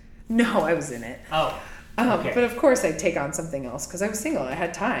it? No, I was in it. Oh, okay. But of course I'd take on something else because I was single. I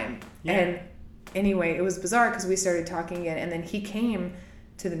had time. Yeah. And anyway, it was bizarre because we started talking again, and then he came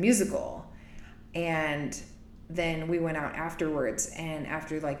to the musical, and then we went out afterwards, and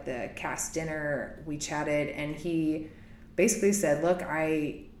after like the cast dinner, we chatted, and he basically said, look,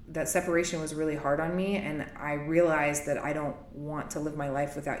 that separation was really hard on me, and I realized that I don't want to live my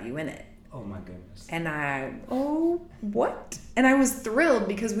life without you in it. Oh my goodness. And what? And I was thrilled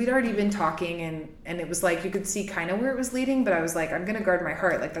because we'd already been talking, and it was like you could see kind of where it was leading, but I was like, I'm going to guard my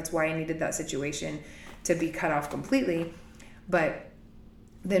heart. Like that's why I needed that situation to be cut off completely. But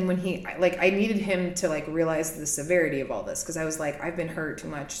then when I needed him to like realize the severity of all this, because I was like, I've been hurt too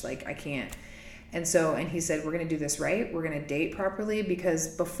much, like I can't. And he said, we're going to do this right. We're going to date properly,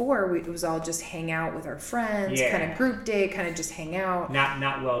 because before it was all just hang out with our friends, kind of group date, kind of just hang out.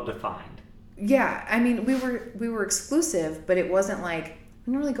 Not well defined. Yeah. I mean, we were exclusive, but it wasn't like,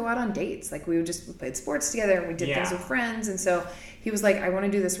 we didn't really go out on dates. Like we played sports together, and we did things with friends. And so he was like, I want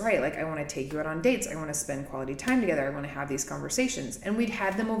to do this right. Like I want to take you out on dates. I want to spend quality time together. I want to have these conversations. And we'd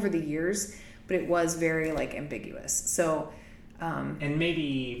had them over the years, but it was very like ambiguous. So, and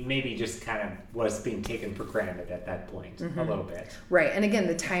maybe just kind of was being taken for granted at that point a little bit. Right. And again,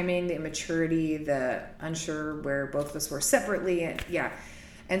 the timing, the immaturity, the unsure where both of us were separately.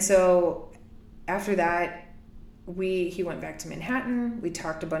 And so after that, he went back to Manhattan. We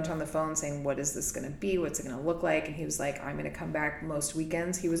talked a bunch on the phone saying, what is this going to be? What's it going to look like? And he was like, I'm going to come back most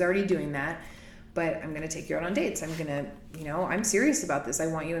weekends. He was already doing that, but I'm going to take you out on dates. I'm going to, I'm serious about this. I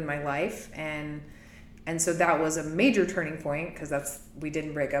want you in my life. And so that was a major turning point, because we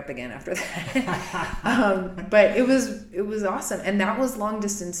didn't break up again after that. But it was awesome. And that was long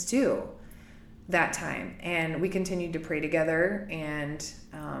distance too, that time. And we continued to pray together, and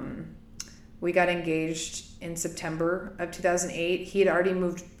we got engaged in September of 2008. He had already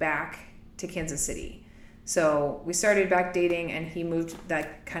moved back to Kansas City. So we started back dating, and he moved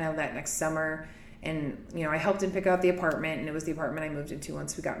that next summer. And, I helped him pick out the apartment, and it was the apartment I moved into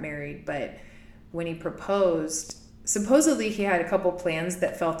once we got married. But when he proposed, supposedly he had a couple plans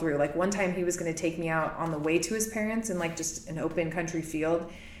that fell through. Like one time he was going to take me out on the way to his parents in like just an open country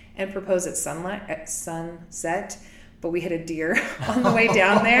field and propose at sunset. But we hit a deer on the way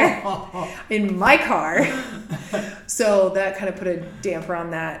down there in my car. So that kind of put a damper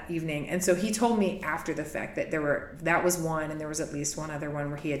on that evening. And so he told me after the fact that that was one, and there was at least one other one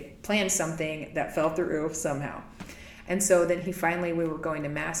where he had planned something that fell through somehow. And so then we were going to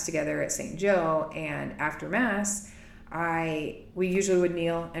Mass together at St. Joe, and after Mass, we usually would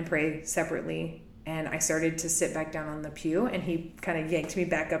kneel and pray separately, and I started to sit back down on the pew, and he kind of yanked me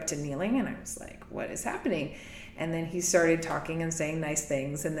back up to kneeling, and I was like, what is happening? And then he started talking and saying nice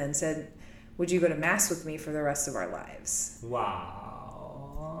things, and then said, would you go to Mass with me for the rest of our lives?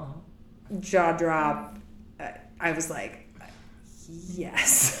 Wow. Jaw drop. I was like,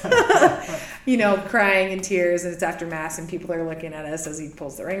 yes. Crying in tears, and it's after Mass, and people are looking at us as he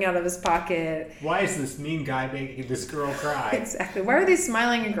pulls the ring out of his pocket. Why is this mean guy making this girl cry? Exactly. Why are they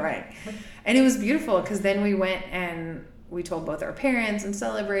smiling and crying? And it was beautiful, because then we went and we told both our parents and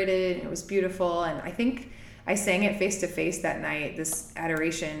celebrated, and it was beautiful. And I think I sang it face to face that night, this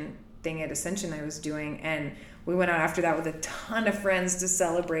adoration thing at Ascension I was doing, and we went out after that with a ton of friends to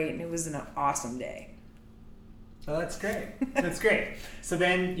celebrate, and it was an awesome day. Oh, that's great. That's great. So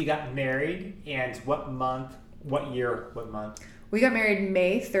then you got married, and what month, what year, what month? We got married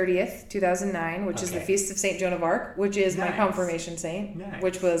May 30th, 2009, which is the Okay. Feast of St. Joan of Arc, which is my Nice. confirmation saint, Nice.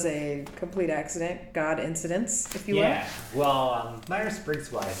 which was a complete accident, God incidence, if you will. Yeah. Well,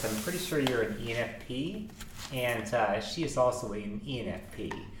 Myers-Briggs wise, I'm pretty sure you're an ENFP, and she is also an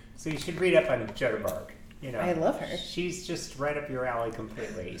ENFP. So you should read up on Joan of Arc. I love her. She's just right up your alley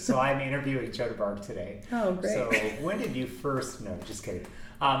completely. So I'm interviewing Joan of Arc today. Oh, great. So when did you first? No, just kidding.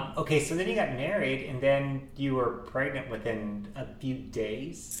 Okay, so then you got married, and then you were pregnant within a few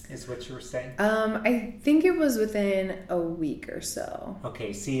days, is what you were saying? I think it was within a week or so.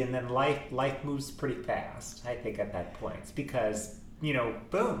 Okay, see, and then life moves pretty fast, I think, at that point. It's because,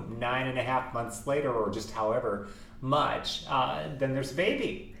 boom, 9.5 months later, or just however much, then there's a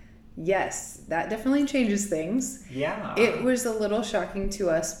baby. Yes, that definitely changes things. Yeah. It was a little shocking to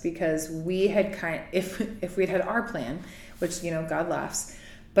us, because we had if we'd had our plan, which, God laughs,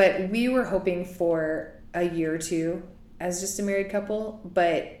 but we were hoping for a year or two as just a married couple.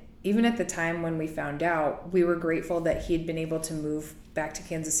 But even at the time when we found out, we were grateful that he'd been able to move back to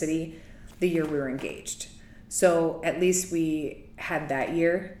Kansas City the year we were engaged. So at least we had that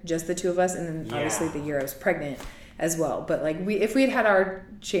year, just the two of us, and then obviously the year I was pregnant as well. But if we had our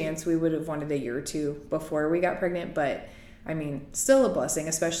chance, we would have wanted a year or two before we got pregnant. But I mean, still a blessing,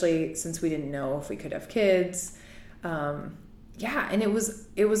 especially since we didn't know if we could have kids. And it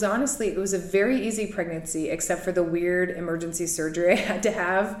was honestly, it was a very easy pregnancy, except for the weird emergency surgery I had to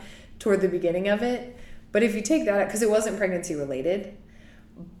have toward the beginning of it. But if you take that out, because it wasn't pregnancy related,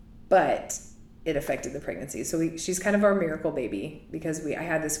 but it affected the pregnancy. So she's kind of our miracle baby, because I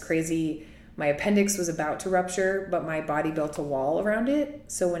had this crazy, my appendix was about to rupture, but my body built a wall around it.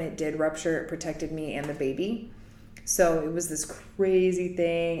 So when it did rupture, it protected me and the baby. So it was this crazy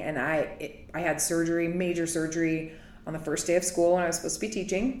thing. And I had surgery, major surgery, on the first day of school when I was supposed to be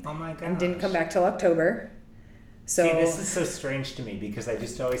teaching. Oh my gosh. And didn't come back till October. So see, this is so strange to me, because I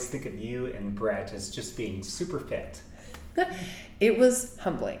just always think of you and Brett as just being super fit. it was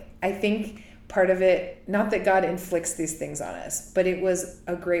humbling. I think part of it, not that God inflicts these things on us, but it was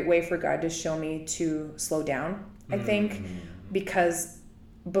a great way for God to show me to slow down, I think, because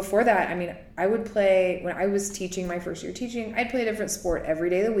before that, I mean, I would play, when I was teaching, my first year teaching, I'd play a different sport every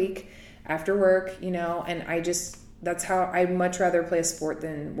day of the week after work, and that's how I'd much rather play a sport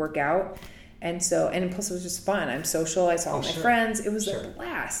than work out. And plus it was just fun. I'm social. I saw all my friends. It was a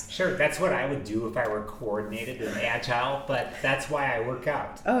blast. Sure. That's what I would do if I were coordinated and agile, but that's why I work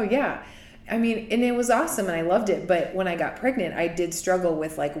out. Oh yeah. I mean, and it was awesome and I loved it. But when I got pregnant, I did struggle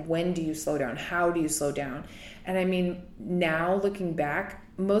with when do you slow down? How do you slow down? And I mean, now looking back,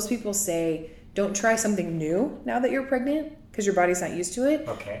 most people say, don't try something new now that you're pregnant, because your body's not used to it.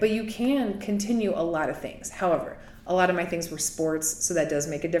 Okay. But you can continue a lot of things. However, a lot of my things were sports, so that does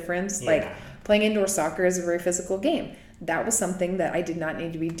make a difference. Yeah. Playing indoor soccer is a very physical game. That was something that I did not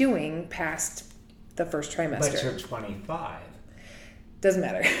need to be doing past the first trimester. But you're 25. Doesn't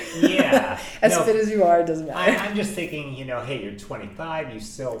matter. Yeah. As fit as you are, it doesn't matter. I'm just thinking, hey, you're 25. You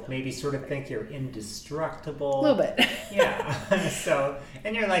still maybe sort of think you're indestructible. A little bit. Yeah. So,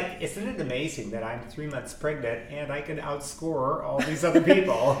 and you're like, isn't it amazing that I'm 3 months pregnant and I can outscore all these other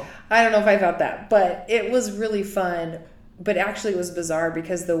people? I don't know if I thought that, but it was really fun. But actually, it was bizarre,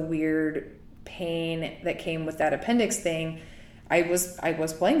 because the weird pain that came with that appendix thing, I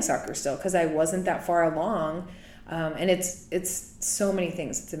was playing soccer still, because I wasn't that far along. And it's so many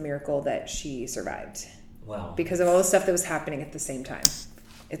things. It's a miracle that she survived. Well, because of all the stuff that was happening at the same time.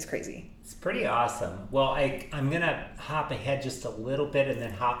 It's crazy. It's pretty awesome. Well, I'm going to hop ahead just a little bit and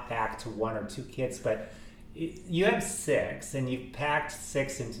then hop back to 1 or 2 kids. But you have 6, and you've packed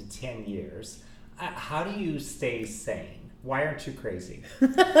 6 into 10 years. How do you stay sane? Why aren't you crazy?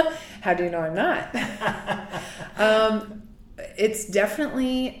 How do you know I'm not? It's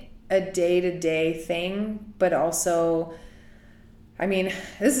definitely a day-to-day thing, but also, I mean,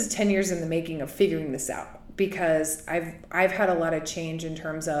 this is 10 years in the making of figuring this out, because I've had a lot of change in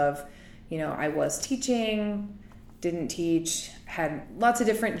terms of, I was teaching, didn't teach, had lots of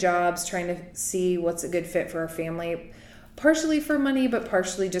different jobs, trying to see what's a good fit for our family, partially for money, but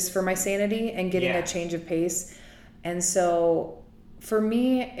partially just for my sanity and getting a change of pace. And so for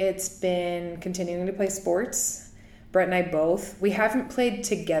me, it's been continuing to play sports. Brett and I both. We haven't played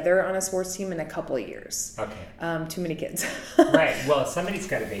together on a sports team in a couple of years. Okay. Too many kids. Right. Well, somebody's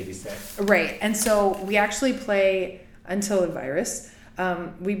got to babysit. Right. And so we actually play until the virus.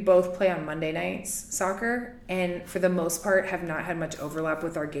 We both play on Monday nights soccer, and for the most part have not had much overlap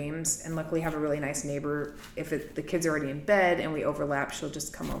with our games, and luckily have a really nice neighbor. If the kids are already in bed and we overlap, she'll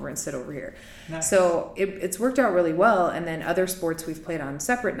just come over and sit over here. Nice. So it's worked out really well. And then other sports we've played on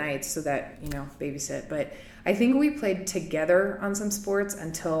separate nights so that, babysit. But I think we played together on some sports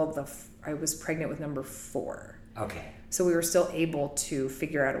until I was pregnant with number 4. Okay. So we were still able to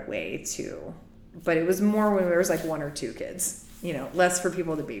figure out a way to, but it was more when there was like 1 or 2 kids. Less for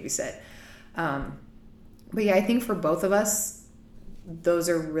people to babysit. But yeah, I think for both of us, those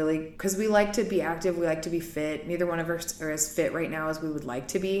are really, because we like to be active, we like to be fit. Neither one of us are as fit right now as we would like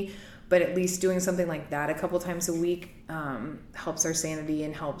to be, but at least doing something like that a couple times a week helps our sanity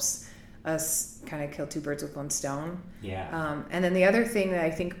and helps us kind of kill 2 birds with 1 stone. Yeah. And then the other thing that I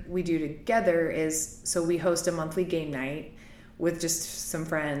think we do together is, so we host a monthly game night with just some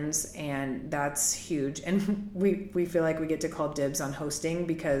friends, and that's huge. And we feel like we get to call dibs on hosting,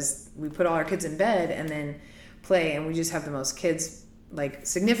 because we put all our kids in bed and then play, and we just have the most kids, like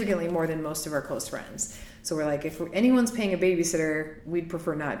significantly more than most of our close friends. So we're like, if anyone's paying a babysitter, we'd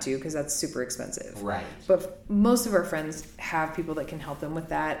prefer not to, because that's super expensive. Right. But most of our friends have people that can help them with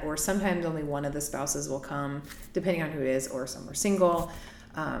that, or sometimes only one of the spouses will come, depending on who it is, or some are single.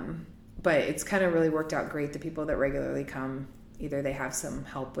 But it's kind of really worked out great. The people that regularly come, either they have some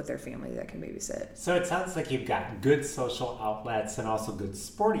help with their family that can babysit. So it sounds like you've got good social outlets and also good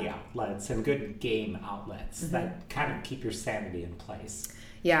sporty outlets and good game outlets that kind of keep your sanity in place.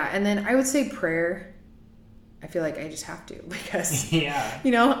 Yeah, and then I would say prayer. I feel like I just have to, because Yeah.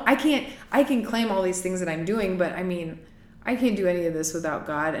 I can claim all these things that I'm doing, but I mean, I can't do any of this without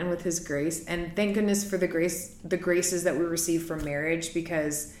God and with His grace. And thank goodness for the graces that we receive from marriage,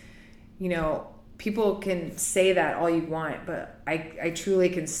 because people can say that all you want, but I truly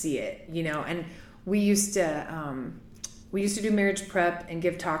can see it, and we used to do marriage prep and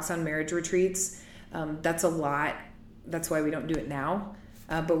give talks on marriage retreats. That's a lot. That's why we don't do it now.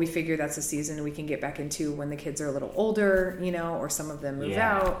 But we figure that's a season we can get back into when the kids are a little older, or some of them move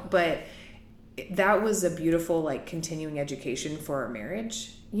out. But that was a beautiful, like, continuing education for our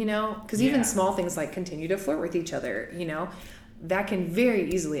marriage, because even small things like continue to flirt with each other, that can very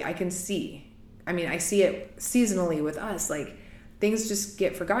easily, I see it seasonally with us. Like, things just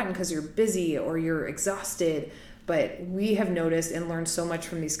get forgotten because you're busy or you're exhausted. But we have noticed and learned so much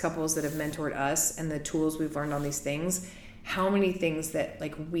from these couples that have mentored us and the tools we've learned on these things, how many things that,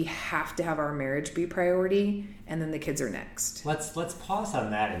 like, we have to have our marriage be priority, and then the kids are next. Let's pause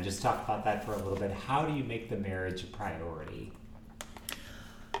on that and just talk about that for a little bit. How do you make the marriage a priority?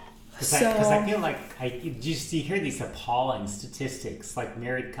 Because I feel like you hear these appalling statistics, like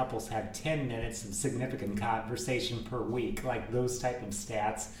married couples have 10 minutes of significant conversation per week, like those type of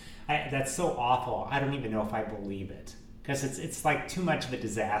stats. That's so awful. I don't even know if I believe it, because it's like too much of a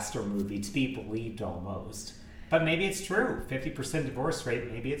disaster movie to be believed almost. But maybe it's true. 50% divorce rate,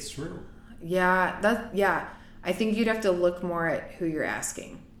 maybe it's true. Yeah, I think you'd have to look more at who you're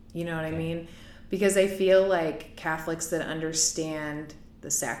asking. You know what I mean? Because I feel like Catholics that understand the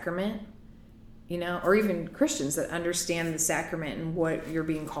sacrament, or even Christians that understand the sacrament and what you're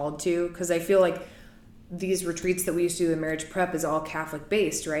being called to, because I feel like these retreats that we used to do in marriage prep is all Catholic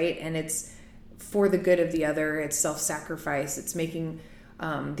based, right? And it's for the good of the other. It's self-sacrifice. It's making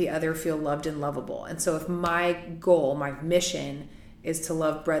the other feel loved and lovable. And so if my goal, my mission is to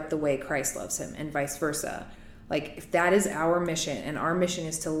love Brett the way Christ loves him, and vice versa, like, if that is our mission, and our mission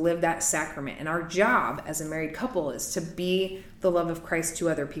is to live that sacrament, and our job as a married couple is to be the love of Christ to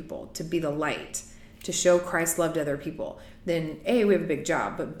other people, to be the light, to show Christ's love to other people, then A, we have a big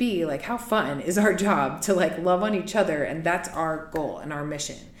job, but B, like, how fun is our job to, like, love on each other, and that's our goal and our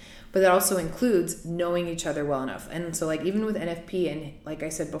mission. But that also includes knowing each other well enough. And so, like, even with NFP, and like I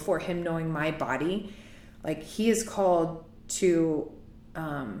said before, him knowing my body, like, he is called to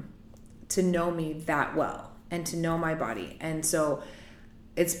know me that well and to know my body. And so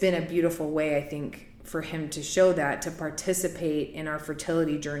it's been a beautiful way, I think, for him to show that, to participate in our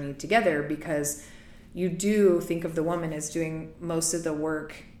fertility journey together, because you do think of the woman as doing most of the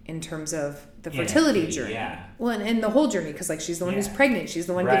work in terms of the fertility journey. Yeah. Well, and the whole journey, because like she's the one who's pregnant, she's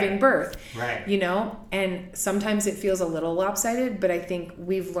the one giving birth. Right. You know, and sometimes it feels a little lopsided, but I think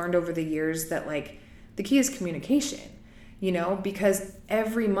we've learned over the years that like the key is communication. You know, because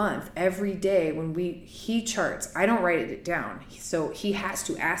every month, every day when he charts, I don't write it down. So he has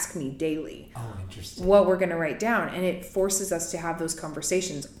to ask me daily what we're going to write down. And it forces us to have those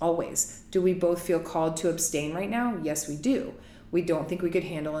conversations always. Do we both feel called to abstain right now? Yes, we do. We don't think we could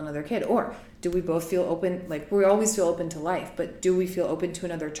handle another kid. Or do we both feel open? Like we always feel open to life, but do we feel open to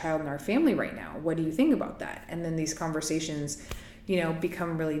another child in our family right now? What do you think about that? And then these conversations, you know,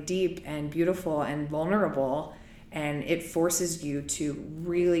 become really deep and beautiful and vulnerable. And it forces you to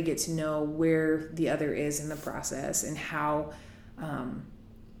really get to know where the other is in the process and how,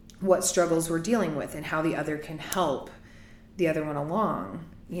 what struggles we're dealing with and how the other can help the other one along,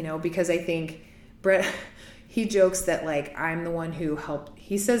 you know, because I think Brett, he jokes that like, I'm the one who helped,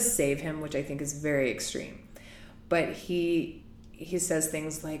 he says save him, which I think is very extreme, but he says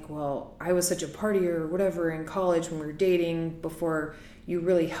things like, well, I was such a partier or whatever in college when we were dating before you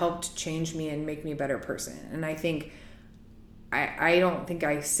really helped change me and make me a better person. And I think, I don't think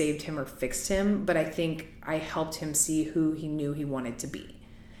I saved him or fixed him, but I think I helped him see who he knew he wanted to be.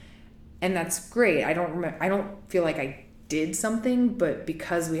 And that's great. I don't feel like I did something, but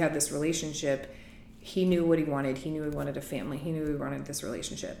because we had this relationship, he knew what he wanted. He knew he wanted a family. He knew he wanted this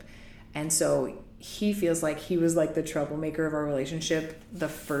relationship. And so he feels like he was like the troublemaker of our relationship, the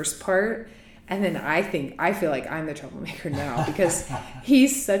first part. And then I feel like I'm the troublemaker now because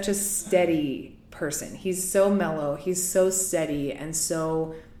he's such a steady person. He's so mellow. He's so steady and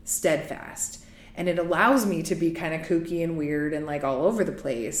so steadfast. And it allows me to be kind of kooky and weird and like all over the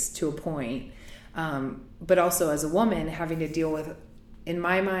place to a point. But also as a woman having to deal with, in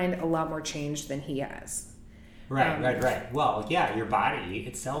my mind, a lot more change than he has. Right. Well, yeah, your body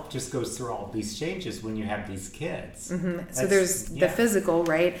itself just goes through all these changes when you have these kids. Mm-hmm. So there's the physical,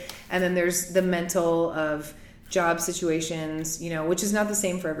 right? And then there's the mental of job situations, you know, which is not the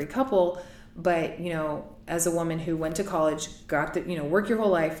same for every couple. But, you know, as a woman who went to college, got the, you know, work your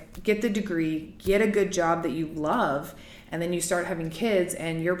whole life, get the degree, get a good job that you love, and then you start having kids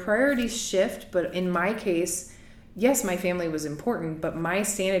and your priorities shift. But in my case, yes, my family was important, but my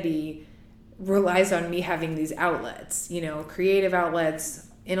sanity relies on me having these outlets, you know, creative outlets,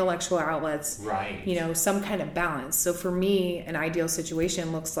 intellectual outlets, right? You know, some kind of balance. So for me, an ideal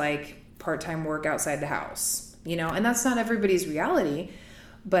situation looks like part-time work outside the house, you know, and that's not everybody's reality,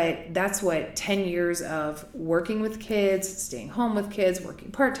 but that's what 10 years of working with kids, staying home with kids,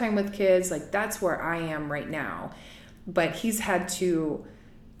 working part-time with kids, like that's where I am right now. But he's had to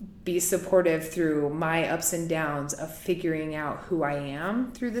be supportive through my ups and downs of figuring out who I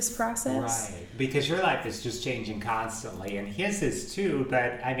am through this process. Right, because your life is just changing constantly, and his is too,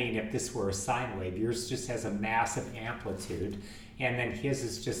 but I mean, if this were a sine wave, yours just has a massive amplitude, and then his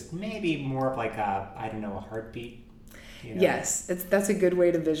is just maybe more of like a, I don't know, a heartbeat. You know? Yes, that's a good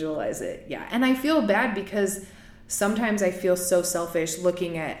way to visualize it. Yeah, and I feel bad because sometimes I feel so selfish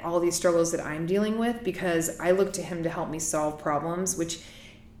looking at all these struggles that I'm dealing with because I look to him to help me solve problems, which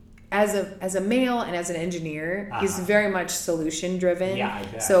as a male and as an engineer, he's very much solution driven. Yeah, I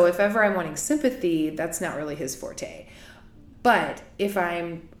bet. So if ever I'm wanting sympathy, that's not really his forte. But if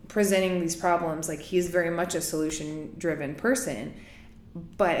I'm presenting these problems, like he's very much a solution driven person,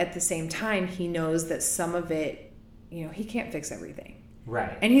 but at the same time, he knows that some of it, you know, he can't fix everything.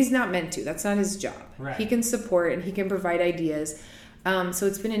 Right. And he's not meant to. That's not his job. Right. He can support and he can provide ideas. So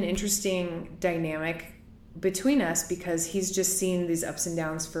it's been an interesting dynamic between us because he's just seen these ups and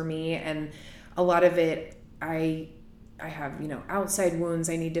downs for me, and a lot of it I have, you know, outside wounds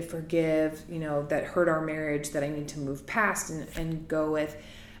I need to forgive, you know, that hurt our marriage that I need to move past and go with.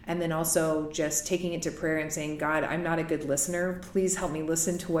 And then also just taking it to prayer and saying, God, I'm not a good listener. Please help me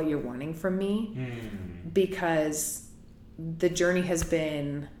listen to what you're wanting from me. Because the journey has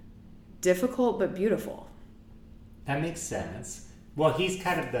been difficult but beautiful. That makes sense. Well, he's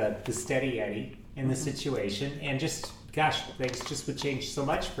kind of the steady Eddie in the situation, and just, gosh, things just would change so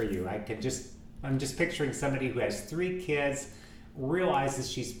much for you. I'm just picturing somebody who has 3 kids,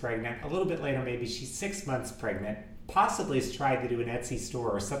 realizes she's pregnant, a little bit later maybe she's 6 months pregnant, possibly has tried to do an Etsy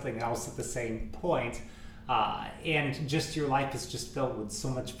store or something else at the same point, and just your life is just filled with so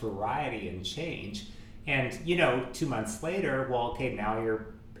much variety and change. And, you know, 2 months later, well, okay, now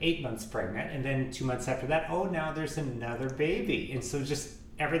you're 8 months pregnant, and then 2 months after that, oh, now there's another baby. And so just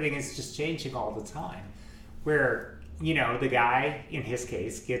everything is just changing all the time. Where the guy, in his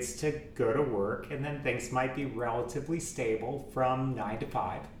case, gets to go to work, and then things might be relatively stable from 9 to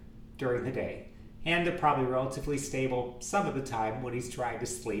 5 during the day. And they're probably relatively stable some of the time when he's trying to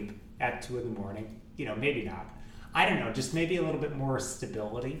sleep at 2 in the morning. Maybe not. I don't know, just maybe a little bit more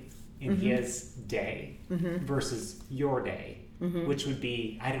stability in his day versus your day, which would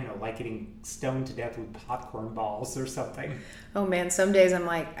be, I don't know, like getting stoned to death with popcorn balls or something. Oh man, some days I'm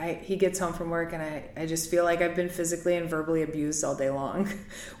like, he gets home from work and I just feel like I've been physically and verbally abused all day long,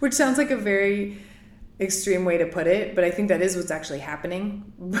 which sounds like a very extreme way to put it, but I think that is what's actually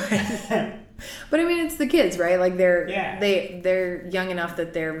happening. But I mean, it's the kids, right? Like they're young enough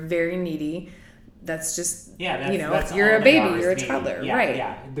that they're very needy. That's just, that's you're all a baby, they are, you're a is toddler, needy. right?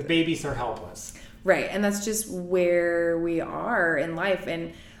 Yeah, the babies are helpless. Right, and that's just where we are in life.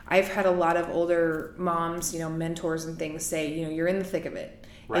 And I've had a lot of older moms, mentors and things say, you're in the thick of it.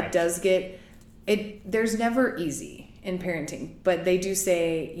 Right. It does there's never easy in parenting, but they do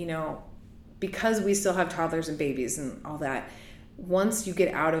say, because we still have toddlers and babies and all that, once you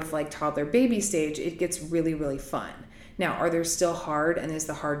get out of like toddler baby stage, it gets really, really fun. Now, are there still hard, and is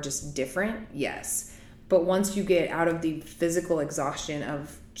the hard just different? Yes. But once you get out of the physical exhaustion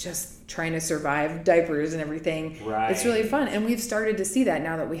of just trying to survive diapers and everything, it's really fun. And we've started to see that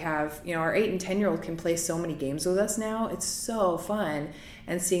now that we have, our 8 and 10-year-old can play so many games with us now. It's so fun.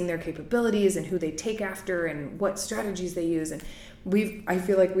 And seeing their capabilities and who they take after and what strategies they use. And I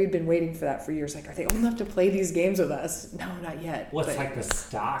feel like we've been waiting for that for years. Like, are they old enough to play these games with us? No, not yet. Well, it's like the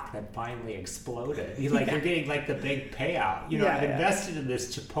stock that finally exploded. You're getting like the big payout. I've invested in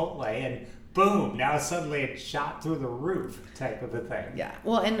this Chipotle and boom, now suddenly it shot through the roof type of a thing. Yeah.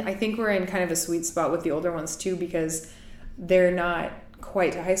 Well, and I think we're in kind of a sweet spot with the older ones too, because they're not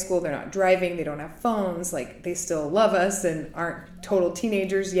quite to high school. They're not driving. They don't have phones. Like, they still love us and aren't total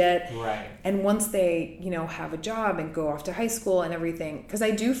teenagers yet. Right. And once they, have a job and go off to high school and everything, because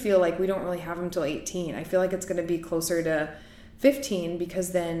I do feel like we don't really have them till 18. I feel like it's going to be closer to 15,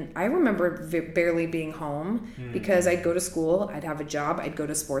 because then I remember barely being home because I'd go to school, I'd have a job, I'd go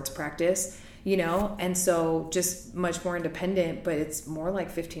to sports practice, and so just much more independent. But it's more like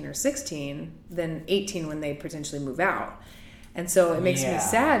 15 or 16 than 18 when they potentially move out. And so it makes me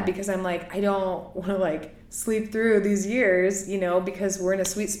sad, because I'm like, I don't want to like sleep through these years, because we're in a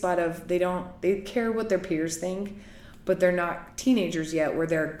sweet spot of they care what their peers think, but they're not teenagers yet where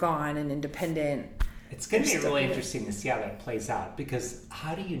they're gone and independent. It's going to be really interesting to see how that plays out, because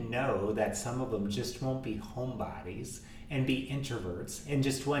how do you know that some of them just won't be homebodies and be introverts and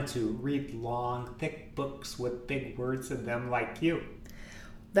just want to read long, thick books with big words in them like you?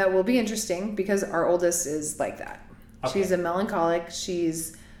 That will be interesting, because our oldest is like that. Okay. She's a melancholic.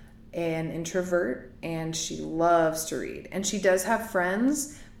 She's an introvert, and she loves to read. And she does have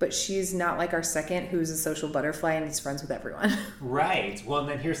friends, but she's not like our second, who's a social butterfly and is friends with everyone. Right. Well, and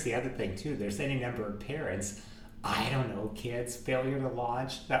then here's the other thing, too. There's any number of parents, I don't know, kids, Failure to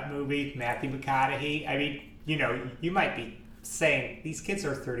Launch, that movie, Matthew McConaughey. I mean, you might be saying, these kids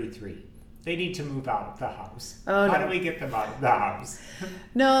are 33. They need to move out of the house. Oh, How do we get them out of the house?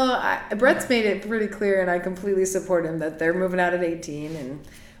 No, Brett's made it pretty clear, and I completely support him, that they're moving out at 18, and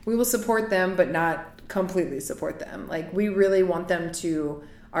we will support them, but not completely support them. Like, we really want them to,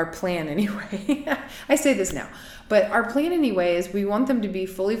 our plan anyway, I say this now, but our plan anyway is we want them to be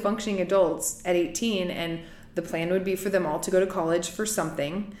fully functioning adults at 18, and the plan would be for them all to go to college for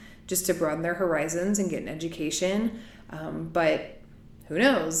something, just to broaden their horizons and get an education. But who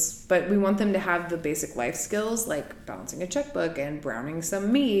knows? But we want them to have the basic life skills, like balancing a checkbook and browning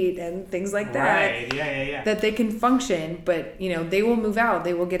some meat and things like that. Right, yeah. That they can function, but, they will move out,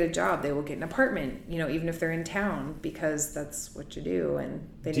 they will get a job, they will get an apartment, even if they're in town, because that's what you do, and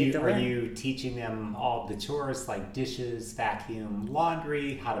they need to learn. Are you teaching them all the chores, like dishes, vacuum,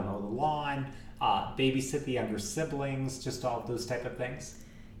 laundry, how to mow the lawn, babysit the younger siblings, just all of those type of things?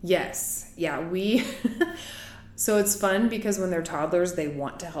 Yes. Yeah, we... So it's fun, because when they're toddlers, they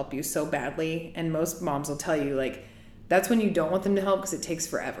want to help you so badly. And most moms will tell you, like, that's when you don't want them to help, because it takes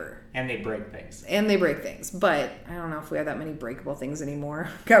forever. And they break things. But I don't know if we have that many breakable things anymore.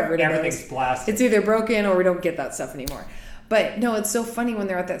 Got rid of those. Everything's plastic. It's either broken or we don't get that stuff anymore. But no, it's so funny when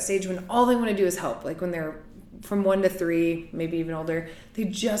they're at that stage when all they want to do is help. Like when they're from 1 to 3, maybe even older, they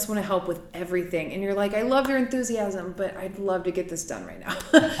just want to help with everything. And you're like, I love your enthusiasm, but I'd love to get this done right now.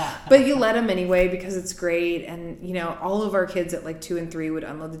 But you let them anyway, because it's great. And, all of our kids at like 2 and 3 would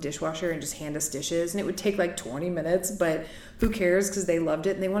unload the dishwasher and just hand us dishes. And it would take like 20 minutes, but who cares, because they loved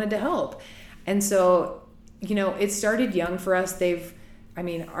it and they wanted to help. And so, it started young for us.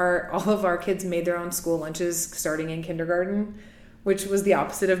 All of our kids made their own school lunches starting in kindergarten, which was the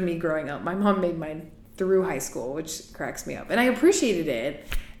opposite of me growing up. My mom made mine through high school, which cracks me up. And I appreciated it.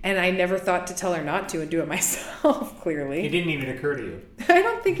 And I never thought to tell her not to and do it myself, clearly. It didn't even occur to you. I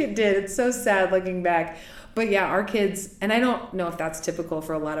don't think it did. It's so sad looking back. But yeah, our kids, and I don't know if that's typical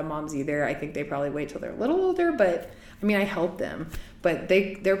for a lot of moms either. I think they probably wait till they're a little older, but I mean, I help them. But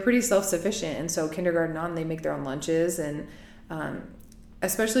they're pretty self-sufficient. And so kindergarten on, they make their own lunches. And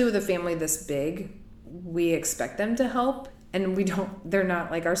especially with a family this big, we expect them to help. And they're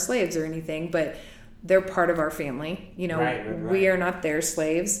not like our slaves or anything, but they're part of our family. You know, right. We are not their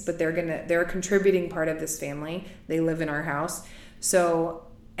slaves, but they're a contributing part of this family. They live in our house. So,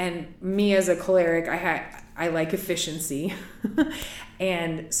 and me as a choleric, I like efficiency.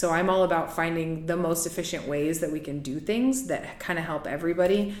 And so I'm all about finding the most efficient ways that we can do things that kind of help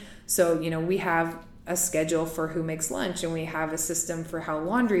everybody. So, you know, we have a schedule for who makes lunch, and we have a system for how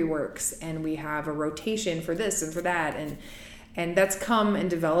laundry works, and we have a rotation for this and for that. And that's come and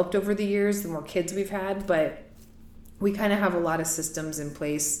developed over the years, the more kids we've had, but we kind of have a lot of systems in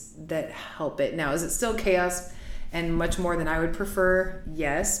place that help it. Now, is it still chaos and much more than I would prefer?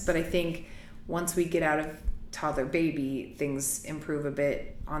 Yes, but I think once we get out of toddler baby, things improve a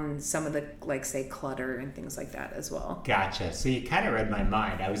bit on some of the, like, say, clutter and things like that as well. Gotcha. So you kind of read my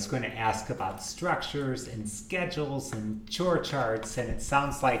mind. I was going to ask about structures and schedules and chore charts, and it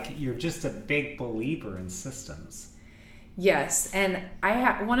sounds like you're just a big believer in systems. Yes, and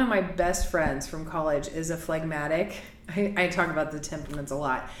one of my best friends from college is a phlegmatic. I talk about the temperaments a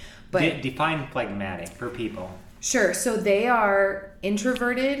lot, but define phlegmatic for people. Sure. So they are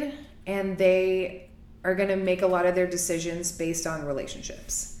introverted, and they are going to make a lot of their decisions based on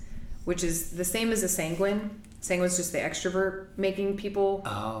relationships, which is the same as a sanguine. Sanguine's just the extrovert making people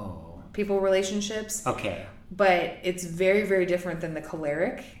relationships. Okay. But it's very, very different than the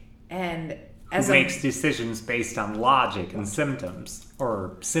choleric, and who makes decisions based on logic and symptoms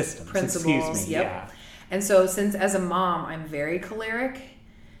or systems. Principles, excuse me. yep. Yeah. And so since as a mom, I'm very choleric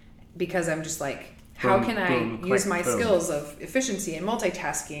because I'm just like, how can I use my skills of efficiency and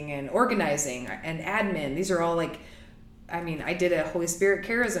multitasking and organizing and admin? These are all like, I mean, I did a Holy Spirit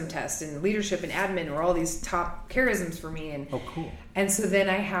charism test, and leadership and admin were all these top charisms for me. And oh, cool. And so then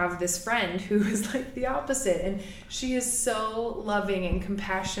I have this friend who is like the opposite, and she is so loving and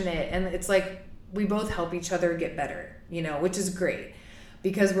compassionate, and it's like we both help each other get better, you know, which is great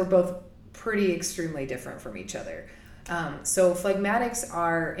because we're both pretty extremely different from each other. So phlegmatics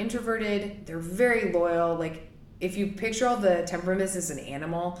are introverted, they're very loyal. Like if you picture all the temperaments as an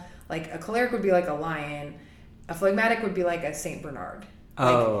animal, like a choleric would be like a lion, a phlegmatic would be like a Saint Bernard.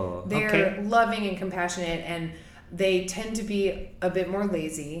 Like, they're loving and compassionate, and they tend to be a bit more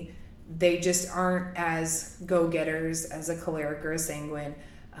lazy. They just aren't as go-getters as a choleric or a sanguine,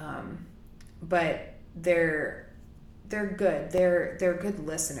 but they're good. They're good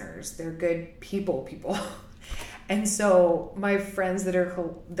listeners. They're good people. And so my friends that are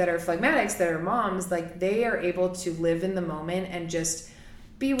phlegmatics, that are moms, like they are able to live in the moment and just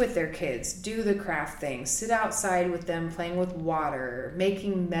be with their kids, do the craft things, sit outside with them, playing with water,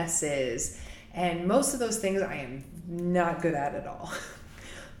 making messes. And most of those things I am not good at all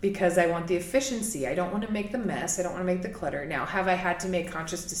because I want the efficiency. I don't want to make the mess. I don't want to make the clutter. Now, have I had to make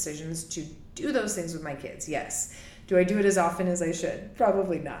conscious decisions to do those things with my kids? Yes. Do I do it as often as I should?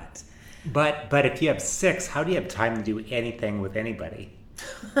 Probably not. But if you have 6, how do you have time to do anything with anybody?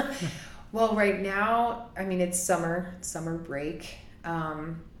 Well, right now, I mean, it's summer break.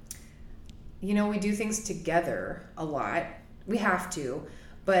 You know, we do things together a lot. We have to.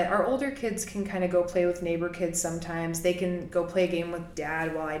 But our older kids can kind of go play with neighbor kids sometimes. They can go play a game with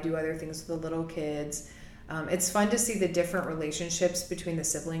dad while I do other things with the little kids. It's fun to see the different relationships between the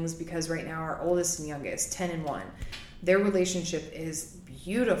siblings because right now our oldest and youngest, 10 and 1, their relationship is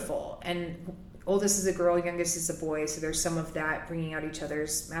beautiful. And oldest is a girl, youngest is a boy. So there's some of that bringing out each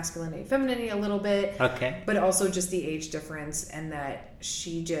other's masculinity, femininity a little bit. Okay. But also just the age difference, and that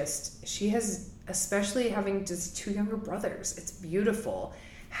she has, especially having just 2 younger brothers, it's beautiful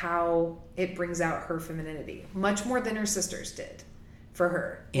how it brings out her femininity much more than her sisters did for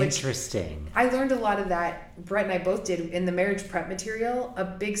her. Interesting. I learned a lot of that. Brett and I both did in the marriage prep material. A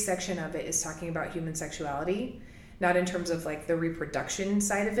big section of it is talking about human sexuality, not in terms of like the reproduction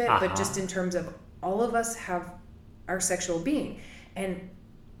side of it, but just in terms of all of us have our sexual being, and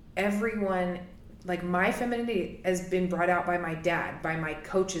everyone, like my femininity has been brought out by my dad, by my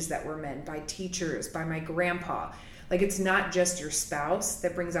coaches that were men, by teachers, by my grandpa. Like it's not just your spouse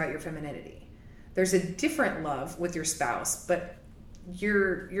that brings out your femininity. There's a different love with your spouse, but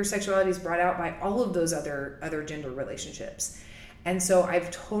your sexuality is brought out by all of those other gender relationships. And so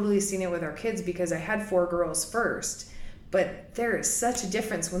I've totally seen it with our kids because I had 4 girls first, But there is such a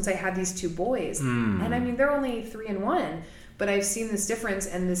difference once I had these two boys. And I mean, they're only 3 and 1, but I've seen this difference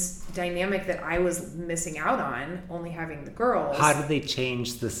and this dynamic that I was missing out on only having the girls. How do they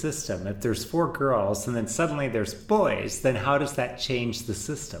change the system? If there's 4 girls and then suddenly there's boys, then how does that change the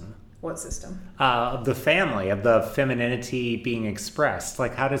system? What system? Of the family, of the femininity being expressed.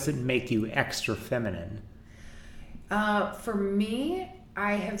 Like, how does it make you extra feminine? For me,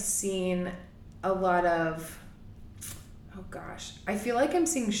 I have seen a lot of, oh gosh, I feel like I'm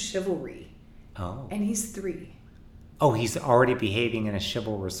seeing chivalry. Oh. And he's 3. Oh, he's already behaving in a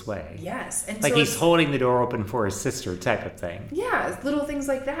chivalrous way. Yes. And like so he's holding the door open for his sister type of thing. Yeah, little things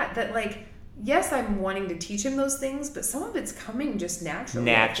like that. That like, yes, I'm wanting to teach him those things, but some of it's coming just naturally.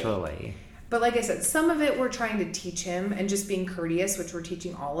 Naturally. But like I said, some of it we're trying to teach him and just being courteous, which we're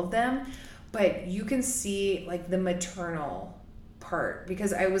teaching all of them. But you can see like the maternal part,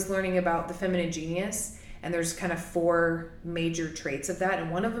 because I was learning about the feminine genius, and there's kind of 4 major traits of that,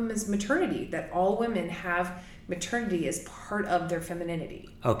 and one of them is maternity, that all women have maternity as part of their femininity.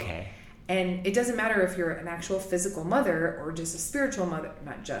 Okay. And it doesn't matter if you're an actual physical mother or just a spiritual mother,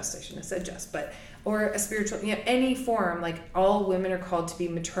 not just, I shouldn't have said just, but, or a spiritual, any form, like all women are called to be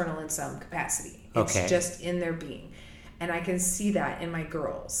maternal in some capacity. It's just in their being. And I can see that in my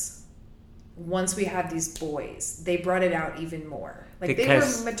girls. Once we had these boys, they brought it out even more. Like they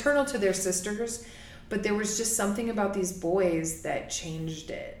were maternal to their sisters, but there was just something about these boys that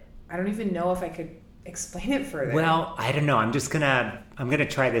changed it. I don't even know if I could explain it further. Well, I don't know. I'm gonna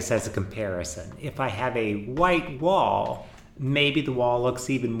try this as a comparison. If I have a white wall, maybe the wall looks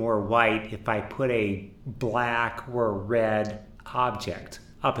even more white if I put a black or red object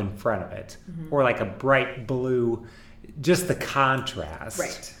up in front of it, or like a bright blue. Just the contrast.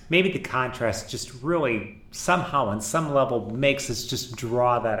 Right. Maybe the contrast just really somehow on some level makes us just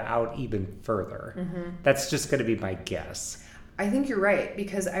draw that out even further. That's just going to be my guess. I think you're right,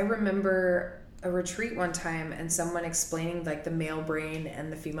 because I remember a retreat one time and someone explaining like the male brain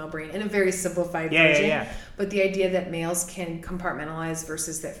and the female brain in a very simplified version. Yeah. But the idea that males can compartmentalize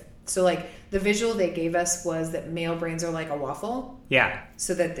versus that. So like the visual they gave us was that male brains are like a waffle. Yeah.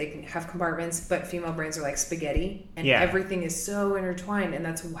 So that they can have compartments, but female brains are like spaghetti, and yeah. everything is so intertwined. And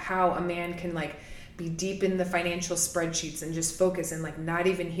that's how a man can like be deep in the financial spreadsheets and just focus and like not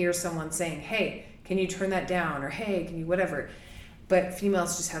even hear someone saying, hey, can you turn that down? Or hey, can you whatever? But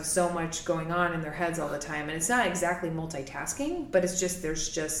females just have so much going on in their heads all the time. And it's not exactly multitasking, but it's just, there's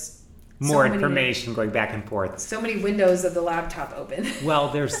just more information going back and forth. So many windows of the laptop open. Well,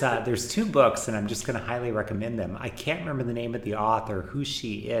 there's 2 books, and I'm just going to highly recommend them. I can't remember the name of the author, who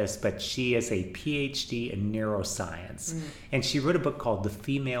she is, but she is a PhD in neuroscience. And she wrote a book called The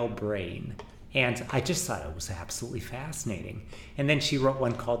Female Brain. And I just thought it was absolutely fascinating. And then she wrote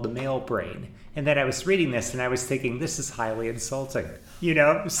one called The Male Brain. And then I was reading this, and I was thinking, this is highly insulting. You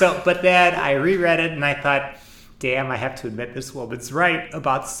know? But then I reread it, and I thought, damn, I have to admit this woman's right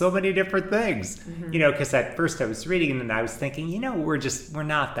about so many different things. You know, because at first I was reading and I was thinking, you know, we're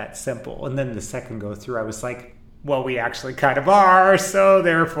not that simple. And then the second go through, I was like, well, we actually kind of are, so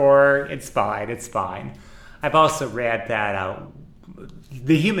therefore it's fine. I've also read that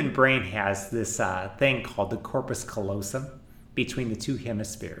the human brain has this thing called the corpus callosum between the 2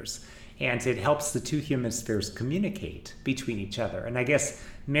 hemispheres. And it helps the 2 hemispheres communicate between each other. And I guess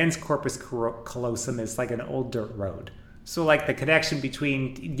men's corpus callosum is like an old dirt road. So like the connection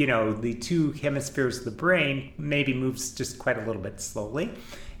between, you know, the 2 hemispheres of the brain maybe moves just quite a little bit slowly.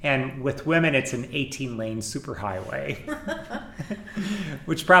 And with women, it's an 18-lane superhighway,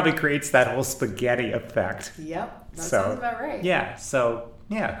 which probably creates that whole spaghetti effect. Yep, that sounds about right. Yeah, so,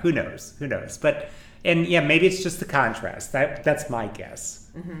 yeah, who knows? But, and yeah, maybe it's just the contrast. That's my guess.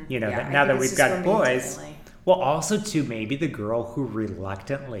 You know, that now that we've got boys. Well, also, too, maybe the girl who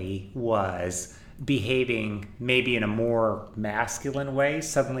reluctantly was behaving maybe in a more masculine way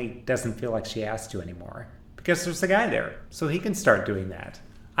suddenly doesn't feel like she has to anymore. Because there's a guy there, so he can start doing that.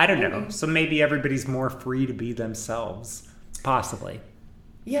 I don't know. So maybe everybody's more free to be themselves, possibly.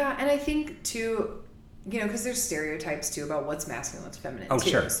 Yeah, and I think, too, you know, because there's stereotypes, too, about what's masculine, what's feminine, too.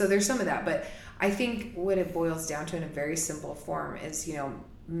 Sure. So there's some of that. But I think what it boils down to in a very simple form is, you know,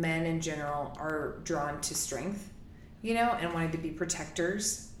 men in general are drawn to strength, you know, and wanting to be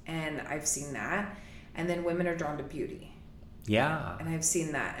protectors. And I've seen that. And then women are drawn to beauty. Yeah. And I've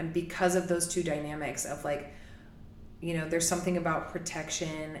seen that. And because of those 2 dynamics of like, you know, there's something about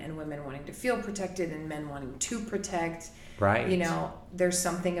protection and women wanting to feel protected and men wanting to protect. Right. You know, there's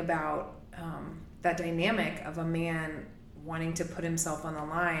something about that dynamic of a man wanting to put himself on the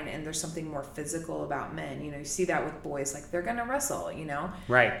line, and there's something more physical about men. You know, you see that with boys, like they're going to wrestle, you know.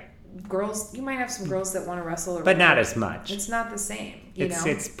 Right. girls, you might have some girls that want to wrestle, but not as much. It's not the same, you know?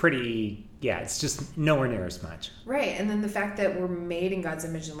 It's pretty, it's just nowhere near as much. Right. And then the fact that we're made in God's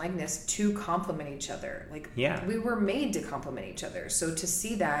image and likeness to complement each other. We were made to complement each other. So to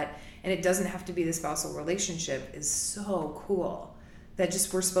see that, and it doesn't have to be the spousal relationship, is so cool. That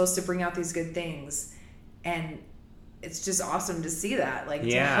just we're supposed to bring out these good things. And it's just awesome to see that,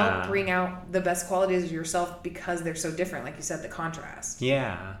 to help bring out the best qualities of yourself because they're so different. Like you said, the contrast.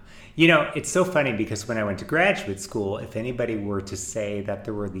 Yeah. It's so funny because when I went to graduate school, if anybody were to say that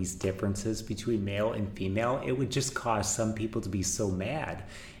there were these differences between male and female, it would just cause some people to be so mad.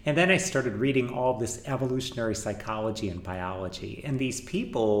 And then I started reading all this evolutionary psychology and biology. And these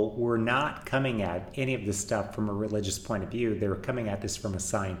people were not coming at any of this stuff from a religious point of view. They were coming at this from a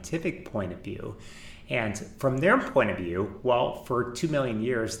scientific point of view. And from their point of view, well, for 2 million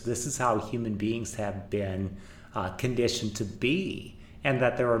years, this is how human beings have been conditioned to be. And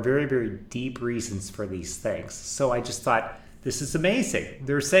that there are very, very deep reasons for these things. So I just thought, this is amazing.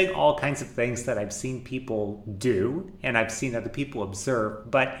 They're saying all kinds of things that I've seen people do and I've seen other people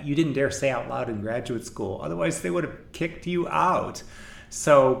observe, but you didn't dare say out loud in graduate school. Otherwise, they would have kicked you out.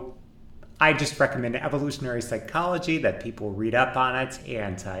 So I just recommend evolutionary psychology, that people read up on it,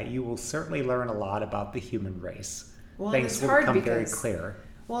 and you will certainly learn a lot about the human race. Well, Things will become very clear.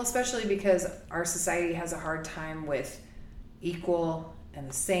 Well, especially because our society has a hard time with equal and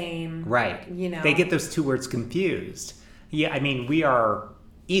the same. Right. They get those two words confused. Yeah, we are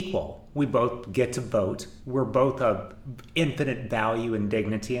equal. We both get to vote. We're both of infinite value and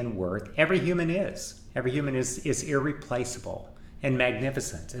dignity and worth. Every human is. Every human is irreplaceable and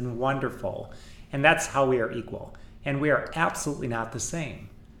magnificent and wonderful. And that's how we are equal. And we are absolutely not the same.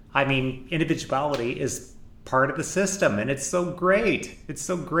 Individuality is part of the system, and it's so great. It's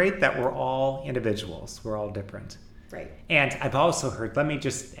so great that we're all individuals. We're all different. Right. And I've also heard, let me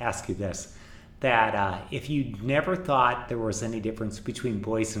just ask you this, that if you never thought there was any difference between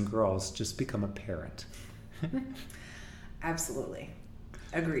boys and girls, just become a parent. Absolutely.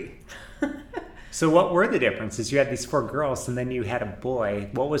 Agree. So what were the differences? You had these 4 girls and then you had a boy.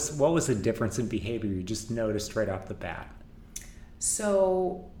 What was the difference in behavior you just noticed right off the bat?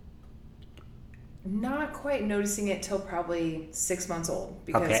 So not quite noticing it till probably 6 months old,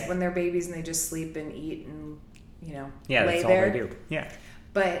 because when they're babies and they just sleep and eat and lay that's there. all they do. Yeah.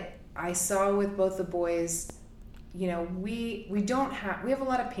 But I saw with both the boys, we have a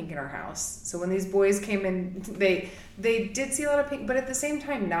lot of pink in our house. So when these boys came in, they did see a lot of pink, but at the same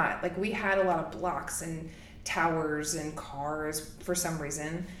time not. We had a lot of blocks and towers and cars for some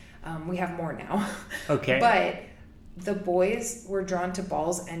reason. We have more now. Okay. But the boys were drawn to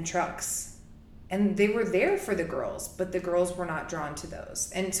balls and trucks. And they were there for the girls, but the girls were not drawn to those.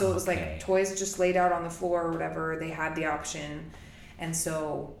 And so it was toys just laid out on the floor or whatever. They had the option. And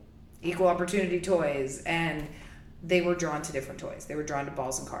so equal opportunity toys. And they were drawn to different toys. They were drawn to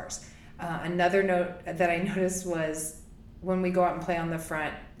balls and cars. Another note that I noticed was when we go out and play on the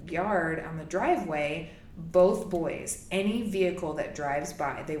front yard, on the driveway, both boys, any vehicle that drives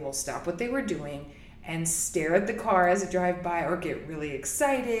by, they will stop what they were doing and stare at the car as it drives by, or get really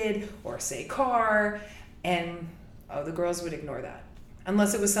excited, or say car, and the girls would ignore that.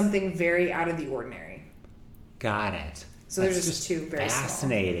 Unless it was something very out of the ordinary. Got it. So there's just 2 very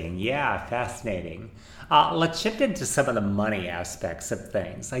fascinating. Small. Yeah, fascinating. Let's shift into some of the money aspects of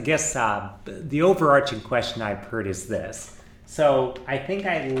things. I guess the overarching question I've heard is this. So I think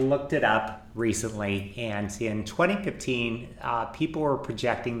I looked it up recently, and in 2015, people were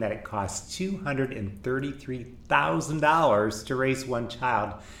projecting that it costs $233,000 to raise one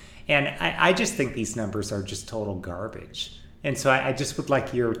child. And I just think these numbers are just total garbage. And so I just would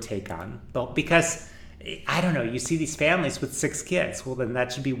like your take on them, because I don't know, you see these families with 6 kids. Well, then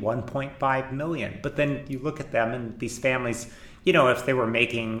that should be $1.5 million. But then you look at them and these families, if they were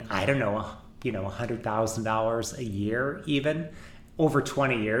making, I don't know, $100,000 a year, even over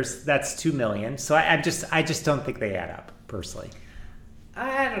 20 years, that's $2 million. So I just don't think they add up, personally.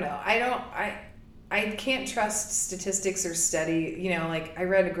 I don't know. I can't trust statistics or study. I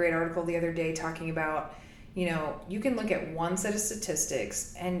read a great article the other day talking about, you can look at one set of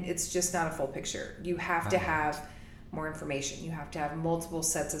statistics and it's just not a full picture. You have to have more information. You have to have multiple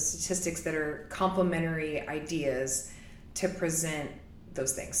sets of statistics that are complementary ideas to present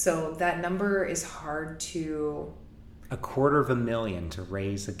those things. So that number is hard to... $250,000 to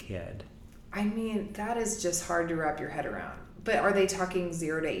raise a kid. That is just hard to wrap your head around. But are they talking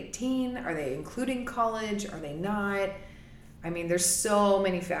 0 to 18? Are they including college? Are they not? There's so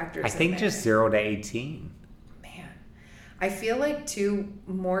many factors. I think just 0 to 18. Man, I feel like 2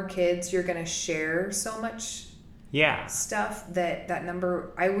 more kids, you're going to share so much Yeah. stuff, that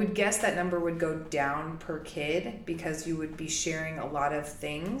number, I would guess that number would go down per kid because you would be sharing a lot of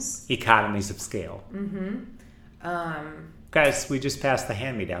things. Economies of scale. Guys, we just passed the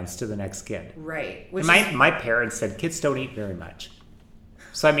hand-me-downs to the next kid. Right. And my parents said kids don't eat very much.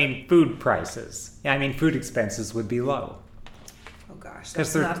 So, I mean, food prices. Yeah, I mean, food expenses would be low. Oh gosh,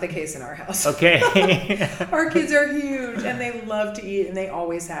 that's not the case in our house. Okay. Our kids are huge and they love to eat and they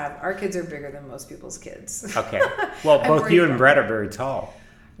always have. Our kids are bigger than most people's kids. Okay. Well, both you and Brett are very tall.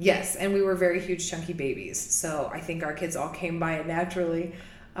 Yes, and we were very huge, chunky babies. So I think our kids all came by it naturally.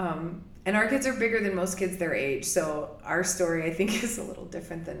 And our kids are bigger than most kids their age. So our story, I think, is a little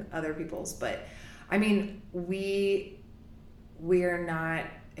different than other people's. But, I mean, we are not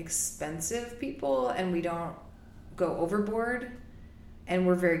expensive people and we don't go overboard. And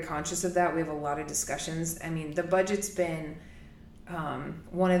we're very conscious of that. We have a lot of discussions. I mean, the budget's been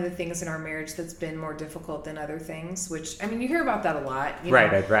one of the things in our marriage that's been more difficult than other things, which, I mean, you hear about that a lot. You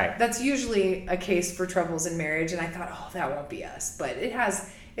know? Right. That's usually a case for troubles in marriage. And I thought, oh, that won't be us. But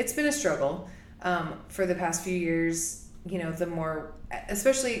it's been a struggle for the past few years. You know, the more,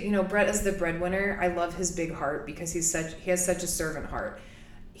 especially, you know, Brett as the breadwinner, I love his big heart because he has such a servant heart.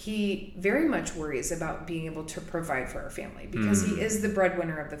 He very much worries about being able to provide for our family because he is the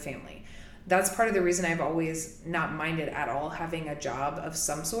breadwinner of the family. That's part of the reason I've always not minded at all having a job of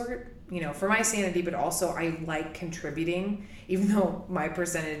some sort, you know, for my sanity, but also I like contributing, even though my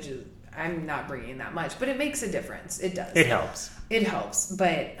percentage is, I'm not bringing that much, but it makes a difference. It does. It helps. It helps.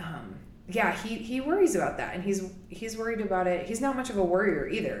 But yeah, he worries about that and he's worried about it. He's not much of a worrier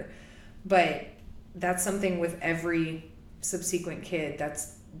either, but that's something with every subsequent kid.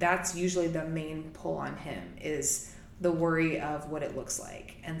 That's usually the main pull on him is the worry of what it looks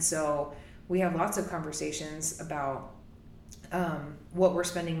like. And so we have lots of conversations about what we're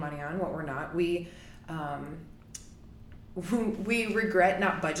spending money on, what we're not. We regret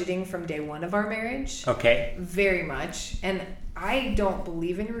not budgeting from day one of our marriage. Okay. Very much. And I don't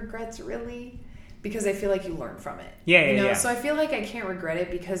believe in regrets really because I feel like you learn from it. Yeah. So I feel like I can't regret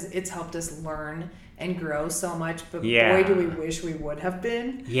it because it's helped us learn and grow so much, but Yeah. boy, do we wish we would have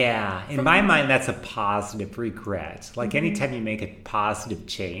been. Yeah. In my mind, that's a positive regret. Like anytime you make a positive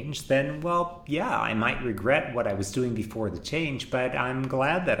change, then, well, yeah, I might regret what I was doing before the change, but I'm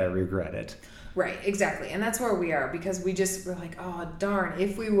glad that I regret it. Right, exactly. And that's where we are because we're like, oh, darn,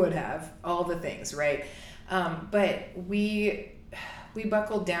 if we would have all the things, right? But we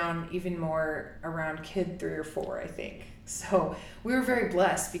buckled down even more around kid 3 or 4, I think. So we were very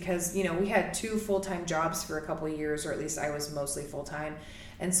blessed because, you know, we had 2 full-time jobs for a couple of years, or at least I was mostly full-time.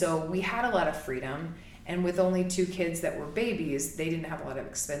 And so we had a lot of freedom. And with only 2 kids that were babies, they didn't have a lot of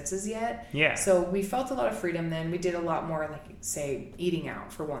expenses yet. Yeah. So we felt a lot of freedom then. We did a lot more, like, say, eating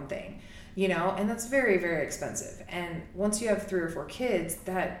out for one thing, you know, and that's very, very expensive. And once you have 3 or 4 kids,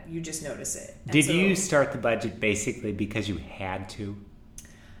 that you just notice it. And Did you start the budget basically because you had to?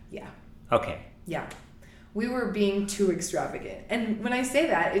 Yeah. Okay. Yeah. We were being too extravagant. And when I say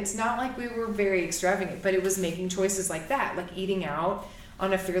that, it's not like we were very extravagant, but it was making choices like that, like eating out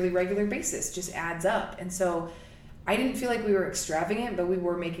on a fairly regular basis just adds up. And so I didn't feel like we were extravagant, but we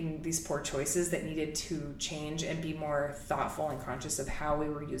were making these poor choices that needed to change and be more thoughtful and conscious of how we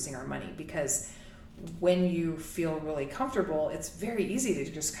were using our money. Because when you feel really comfortable, it's very easy to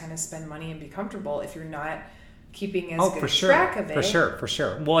just kind of spend money and be comfortable if you're not keeping as good track of it. For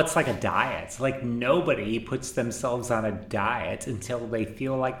sure. Well, it's like a diet. Like nobody puts themselves on a diet until they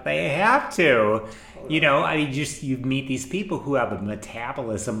feel like they have to. Totally. You know, I mean, you meet these people who have a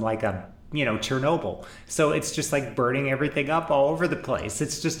metabolism like a, you know, Chernobyl. So it's just like burning everything up all over the place.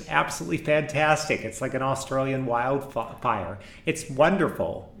 It's just absolutely fantastic. It's like an Australian wildfire. It's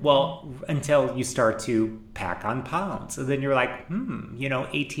wonderful. Well, until you start to pack on pounds. And then you're like, you know,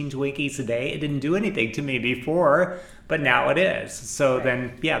 18 Twinkies a day. It didn't do anything to me before, but now it is. So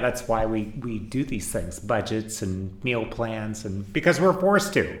then, yeah, that's why we do these things, budgets and meal plans, and because we're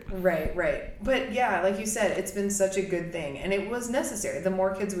forced to. Right. But yeah, like you said, it's been such a good thing. And it was necessary. The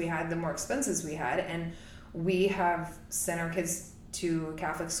more kids we had, the more expenses we had. And we have sent our kids to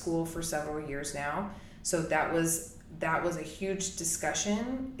Catholic school for several years now. So that was a huge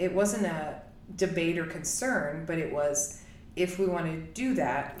discussion. It wasn't a debate or concern, but it was, if we want to do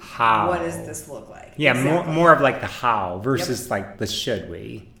that, how? What does this look like? Yeah, exactly. more of like the how versus like the should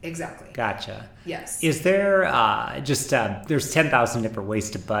we. Exactly. Gotcha. Yes. Is there there's 10,000 different ways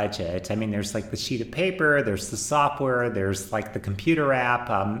to budget. I mean, there's like the sheet of paper, there's the software, there's like the computer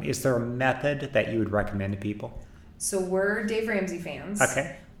app. Is there a method that you would recommend to people? So we're Dave Ramsey fans.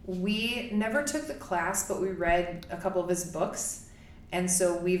 Okay. We never took the class, but we read a couple of his books. And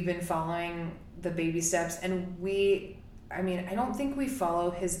so we've been following the baby steps, and I don't think we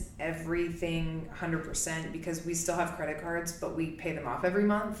follow his everything 100% because we still have credit cards, but we pay them off every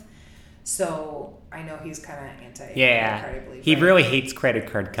month. So I know he's kind of anti-credit card, I believe. He really hates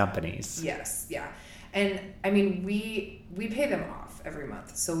credit card companies. Yes, yeah. And I mean, we pay them off every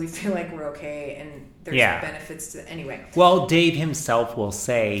month, so we feel like we're okay, and there's benefits to anyway. Well, Dave himself will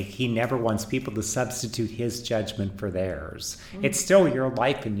say he never wants people to substitute his judgment for theirs. Mm-hmm. It's still your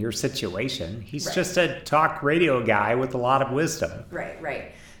life and your situation. He's just a talk radio guy with a lot of wisdom.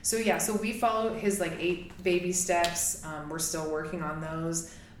 Right. So so we follow his 8 baby steps. We're still working on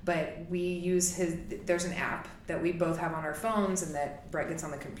those. But we use there's an app that we both have on our phones and that Brett gets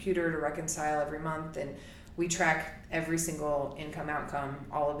on the computer to reconcile every month. And we track every single income outcome,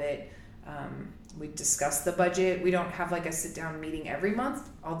 all of it. We discuss the budget. We don't have a sit down meeting every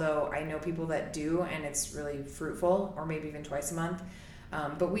month, although I know people that do, and it's really fruitful, or maybe even twice a month.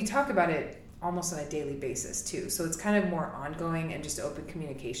 But we talk about it almost on a daily basis too. So it's kind of more ongoing and just open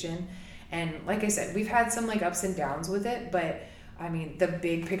communication. And like I said, we've had some ups and downs with it, but I mean, the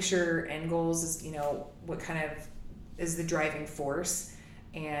big picture end goals is, what kind of is the driving force.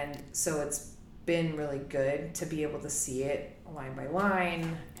 And so it's been really good to be able to see it line by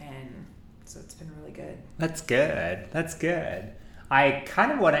line. And so it's been really good. That's good. I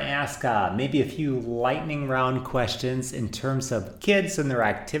kind of want to ask maybe a few lightning round questions in terms of kids and their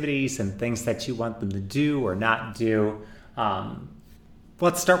activities and things that you want them to do or not do.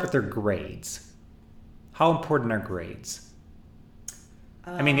 Let's start with their grades. How important are grades?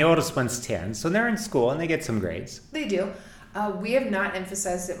 I mean, the oldest one's 10, so they're in school and they get some grades. They do. We have not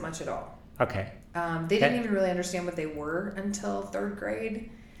emphasized it much at all. Okay. They didn't even really understand what they were until 3rd grade.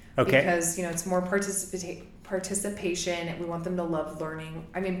 Okay. Because, it's more participation, and we want them to love learning.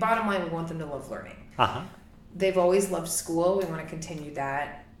 I mean, bottom line, we want them to love learning. Uh-huh. They've always loved school. We want to continue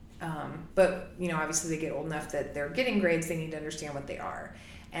that. But, obviously they get old enough that they're getting grades. They need to understand what they are.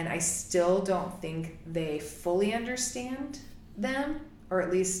 And I still don't think they fully understand them. Or at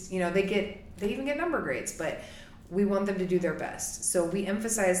least, they even get number grades, but we want them to do their best. So we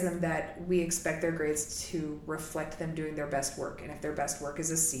emphasize them that we expect their grades to reflect them doing their best work. And if their best work is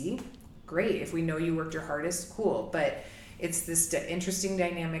a C, great. If we know you worked your hardest, cool. But it's this interesting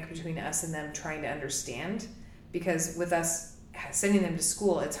dynamic between us and them trying to understand, because with us sending them to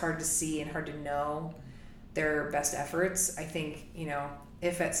school, it's hard to see and hard to know their best efforts. I think,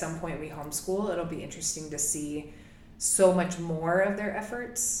 if at some point we homeschool, it'll be interesting to see so much more of their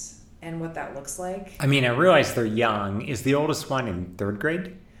efforts and what that looks like. I mean, I realize they're young. Is the oldest one in 3rd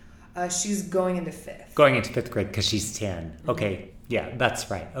grade? She's going into 5th. Going into 5th grade because she's 10. Mm-hmm. Okay. Yeah, that's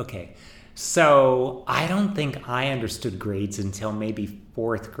right. Okay. So I don't think I understood grades until maybe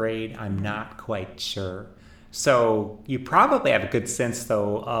 4th grade. I'm not quite sure. So you probably have a good sense,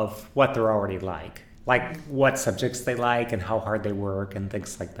 though, of what they're already like what subjects they like and how hard they work and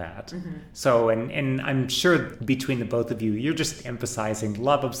things like that. Mm-hmm. So, and I'm sure between the both of you, you're just emphasizing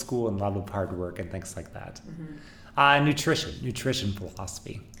love of school and love of hard work and things like that. Mm-hmm. Nutrition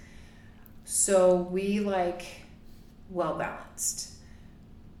philosophy. So we like well-balanced.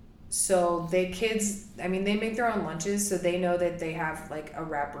 So they make their own lunches, so they know that they have a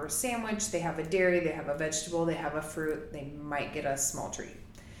wrap or a sandwich, they have a dairy, they have a vegetable, they have a fruit, they might get a small treat.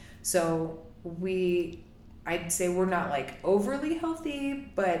 So I'd say we're not overly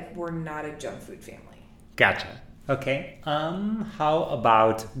healthy, but we're not a junk food family. Gotcha. Okay. How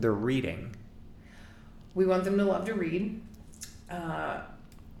about the reading? We want them to love to read.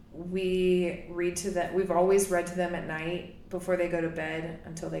 We read to them. We've always read to them at night before they go to bed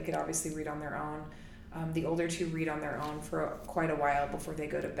until they could obviously read on their own. The older two read on their own for quite a while before they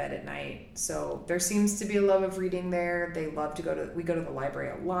go to bed at night. So there seems to be a love of reading there. They love to we go to the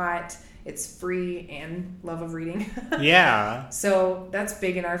library a lot. It's free and love of reading. Yeah. So that's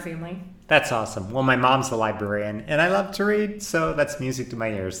big in our family. That's awesome. Well, my mom's a librarian and I love to read, so that's music to my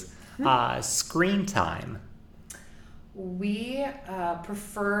ears. Screen time. We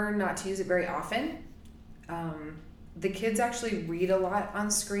prefer not to use it very often. The kids actually read a lot on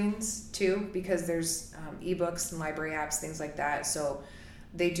screens too, because there's ebooks and library apps, things like that. So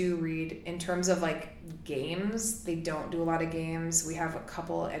they do read. In terms of games, they don't do a lot of games. We have a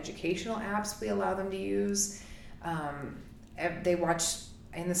couple educational apps we allow them to use. They watch,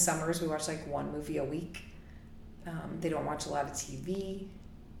 in the summers, we watch 1 movie a week. They don't watch a lot of TV.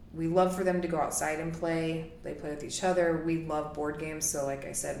 We love for them to go outside and play. They play with each other. We love board games. So like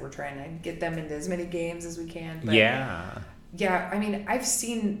I said, we're trying to get them into as many games as we can. But yeah, I mean, I've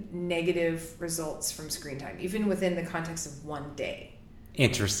seen negative results from screen time, even within the context of one day.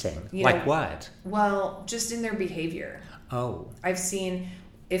 Interesting. What? Well, just in their behavior. Oh. I've seen,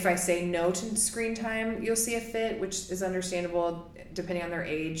 if I say no to screen time, you'll see a fit, which is understandable depending on their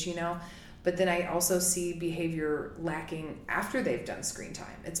age, But then I also see behavior lacking after they've done screen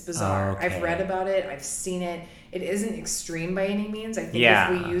time. It's bizarre. Okay. I've read about it. I've seen it. It isn't extreme by any means. I think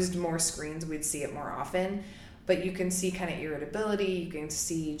Yeah. if we used more screens, we'd see it more often. But you can see kind of irritability. You can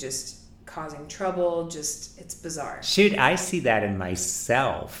see just causing trouble. It's bizarre. Shoot, I see that in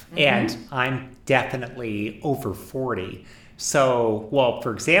myself. And I'm definitely over 40. So, well,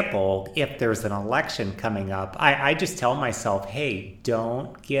 for example, if there's an election coming up, I just tell myself, hey,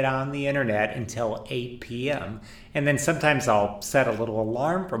 don't get on the internet until 8 p.m. And then sometimes I'll set a little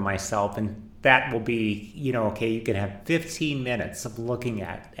alarm for myself, and that will be, okay, you can have 15 minutes of looking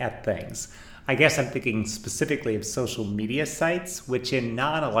at things. I guess I'm thinking specifically of social media sites, which in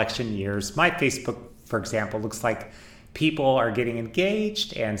non-election years, my Facebook, for example, looks like people are getting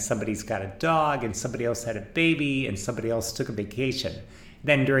engaged and somebody's got a dog and somebody else had a baby and somebody else took a vacation.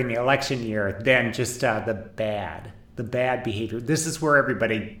 Then during the election year, then just the bad behavior. This is where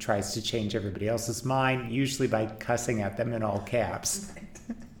everybody tries to change everybody else's mind, usually by cussing at them in all caps.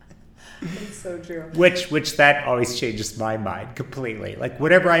 It's so true. Which that always changes my mind completely. Like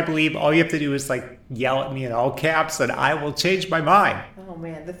whatever I believe, all you have to do is like yell at me in all caps and I will change my mind. Oh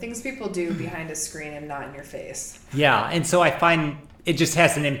man, the things people do behind a screen and not in your face. Yeah, and so I find it just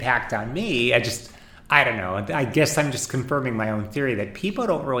has an impact on me. I don't know. I guess I'm just confirming my own theory that people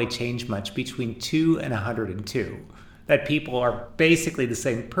don't really change much between 2 and 102. That people are basically the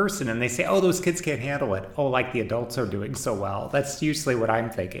same person, and they say, oh, those kids can't handle it. Oh, like the adults are doing so well. That's usually what I'm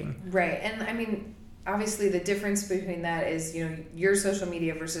thinking. Right. And I mean, obviously the difference between that is, your social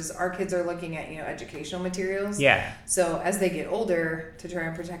media versus our kids are looking at, educational materials. Yeah. So as they get older, to try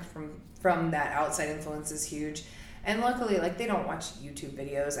and protect from that outside influence is huge. And luckily, they don't watch YouTube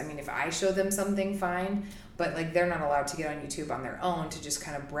videos. I mean, if I show them something, fine. But, they're not allowed to get on YouTube on their own to just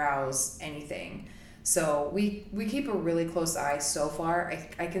kind of browse anything. So we keep a really close eye so far.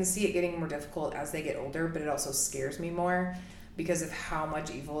 I can see it getting more difficult as they get older, but it also scares me more because of how much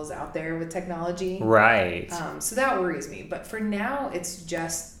evil is out there with technology. Right. So that worries me. But for now, it's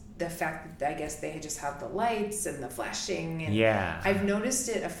just the fact that I guess they just have the lights and the flashing. And yeah. I've noticed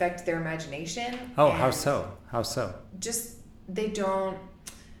it affect their imagination. Oh, how so? How so? Just they don't.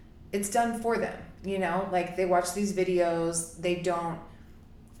 It's done for them. They watch these videos.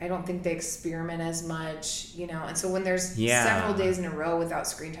 I don't think they experiment as much, and so when there's several days in a row without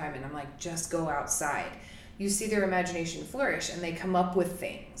screen time and I'm like, just go outside, you see their imagination flourish and they come up with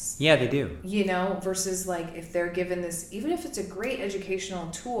things. Yeah, they do. Versus if they're given this, even if it's a great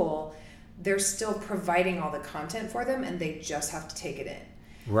educational tool, they're still providing all the content for them and they just have to take it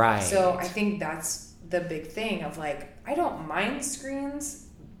in. Right. So I think that's the big thing of I don't mind screens,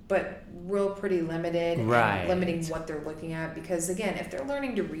 but real pretty limited, right. And limiting what they're looking at, because again, if they're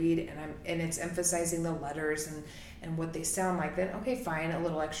learning to read and it's emphasizing the letters and what they sound like, then okay, fine, a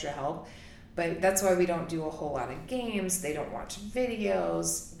little extra help. But that's why we don't do a whole lot of games. They don't watch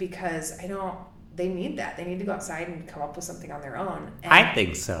videos because they need that. They need to go outside and come up with something on their own. And, I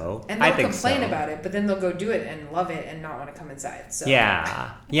think so. And they'll complain about it, but then they'll go do it and love it and not want to come inside. So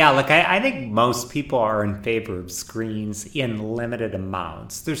yeah. Look, I think most people are in favor of screens in limited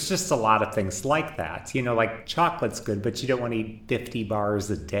amounts. There's just a lot of things like that. Like chocolate's good, but you don't want to eat 50 bars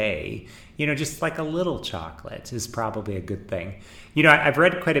a day. Just like a little chocolate is probably a good thing. I've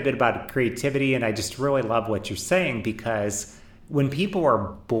read quite a bit about creativity, and I just really love what you're saying, because when people are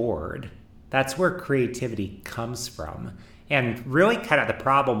bored, that's where creativity comes from. And really kind of the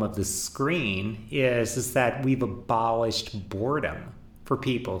problem of the screen is that we've abolished boredom for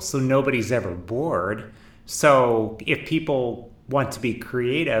people. So nobody's ever bored. So if people want to be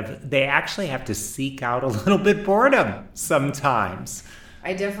creative, they actually have to seek out a little bit boredom sometimes.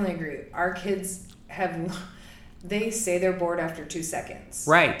 I definitely agree. Our kids they say they're bored after 2 seconds.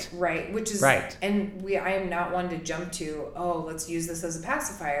 Right. Which is right. And I am not one to jump to, let's use this as a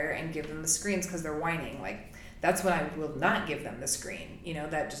pacifier and give them the screens because they're whining. That's when I will not give them the screen.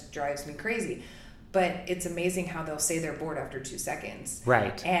 That just drives me crazy. But it's amazing how they'll say they're bored after 2 seconds.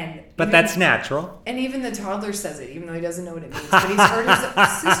 Right. But that's natural. And even the toddler says it, even though he doesn't know what it means. But he's heard his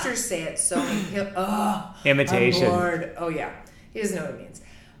sisters say it, so imitation. I'm bored. Oh yeah, he doesn't know what it means.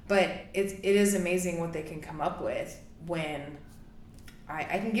 But it is amazing what they can come up with when I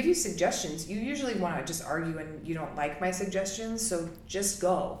can give you suggestions. You usually want to just argue and you don't like my suggestions, so just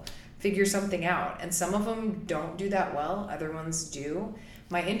go. Figure something out. And some of them don't do that well. Other ones do.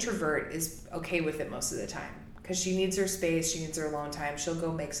 My introvert is okay with it most of the time because she needs her space. She needs her alone time. She'll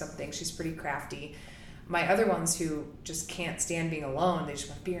go make something. She's pretty crafty. My other ones who just can't stand being alone, they just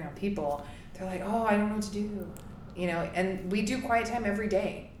want to be around people. They're like, I don't know what to do. and we do quiet time every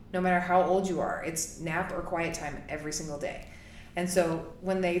day, no matter how old you are. It's nap or quiet time every single day. And so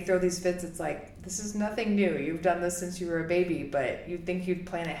when they throw these fits, it's like, this is nothing new. You've done this since you were a baby, but you'd think you'd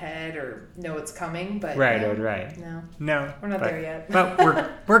plan ahead or know it's coming. But right. No, we're not there yet. But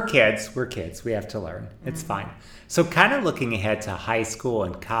we're kids. We're kids. We have to learn. It's fine. So kind of looking ahead to high school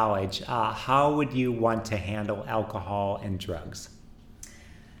and college, how would you want to handle alcohol and drugs?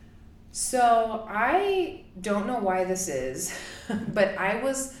 So I don't know why this is, but I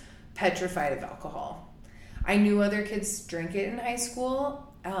was petrified of alcohol. I knew other kids drink it in high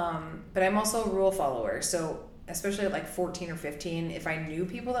school, but I'm also a rule follower. So especially at like 14 or 15, if I knew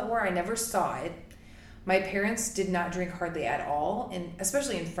people that were, I never saw it. My parents did not drink hardly at all, and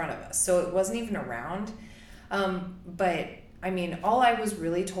especially in front of us. So it wasn't even around. But I mean, all I was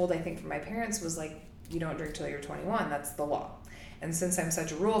really told, I think, from my parents was like, you don't drink till you're 21. That's the law. And since I'm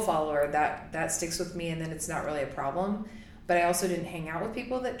such a rule follower, that sticks with me, and then it's not really a problem. But I also didn't hang out with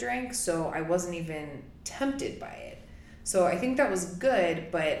people that drank, so I wasn't even tempted by it. So I think that was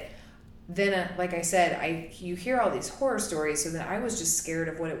good, but then, like I said, you hear all these horror stories, so then I was just scared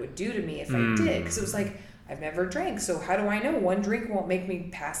of what it would do to me if I did, because it was like, I've never drank, so how do I know one drink won't make me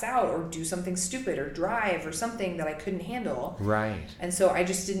pass out or do something stupid or drive or something that I couldn't handle? Right. And so I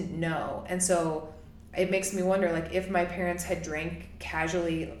just didn't know. And so it makes me wonder, like, if my parents had drank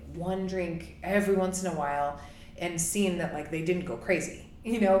casually one drink every once in a while and seen that, like, they didn't go crazy,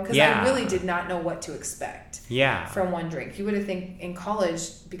 because I really did not know what to expect from one drink. You would have think in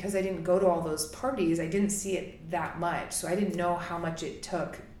college, because I didn't go to all those parties, I didn't see it that much. So I didn't know how much it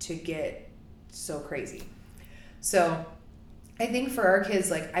took to get so crazy. So I think for our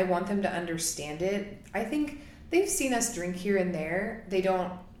kids, like, I want them to understand it. I think they've seen us drink here and there. They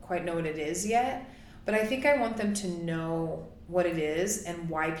don't quite know what it is yet. But I think I want them to know what it is and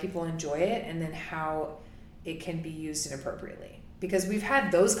why people enjoy it, and then how it can be used inappropriately. Because we've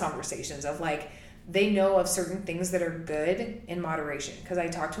had those conversations of, like, they know of certain things that are good in moderation. Because I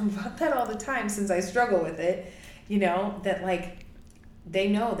talk to them about that all the time since I struggle with it, that, like, they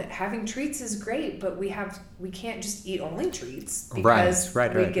know that having treats is great, but we can't just eat only treats because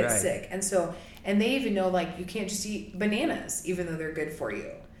we get sick. And they even know, like, you can't just eat bananas even though they're good for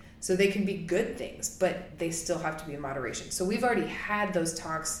you. So they can be good things, but they still have to be in moderation. So we've already had those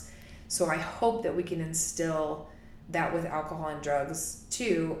talks. So I hope that we can instill that with alcohol and drugs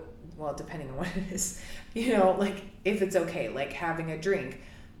too. Well, depending on what it is, like, if it's okay, like having a drink.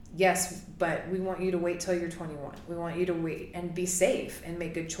 Yes, but we want you to wait till you're 21. We want you to wait and be safe and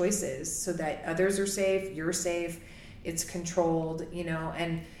make good choices so that others are safe, you're safe, it's controlled,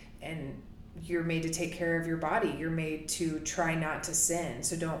 and you're made to take care of your body. You're made to try not to sin.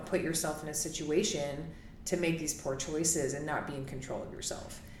 So don't put yourself in a situation to make these poor choices and not be in control of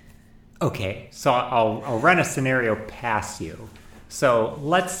yourself. Okay, so I'll run a scenario past you. So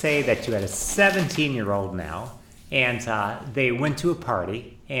let's say that you had a 17-year-old now, and they went to a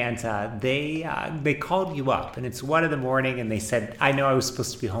party, and they called you up, and it's 1 a.m, and they said, I know I was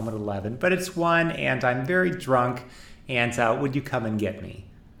supposed to be home at 11, but it's 1, and I'm very drunk, and would you come and get me?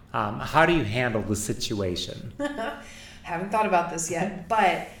 How do you handle the situation? Haven't thought about this yet,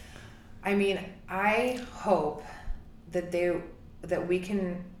 but I mean, I hope that we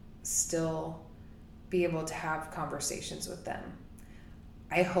can still be able to have conversations with them.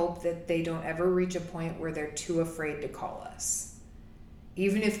 I hope that they don't ever reach a point where they're too afraid to call us,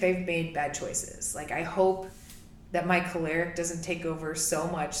 even if they've made bad choices. Like, I hope that my choleric doesn't take over so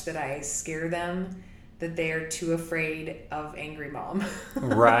much that I scare them, that they are too afraid of angry mom.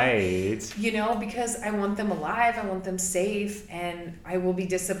 Right. Because I want them alive, I want them safe, and I will be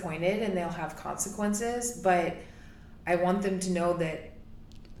disappointed and they'll have consequences, but I want them to know that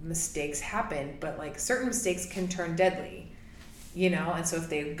mistakes happen, but, like, certain mistakes can turn deadly, and so if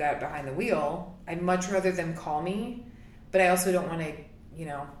they got behind the wheel, I'd much rather them call me, but I also don't want to,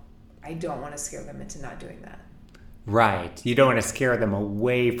 I don't want to scare them into not doing that. Right. You don't want to scare them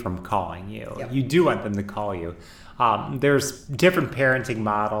away from calling you. Yep. You do want them to call you. There's different parenting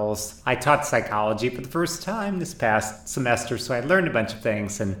models. I taught psychology for the first time this past semester, so I learned a bunch of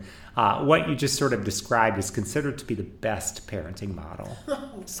things. And what you just sort of described is considered to be the best parenting model.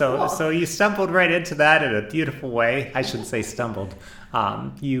 So you stumbled right into that in a beautiful way. I shouldn't say stumbled.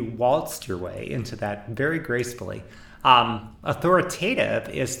 You waltzed your way into that very gracefully. Authoritative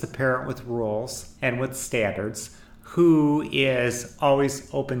is the parent with rules and with standards who is always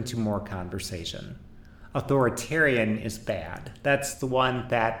open to more conversation. Authoritarian is bad. That's the one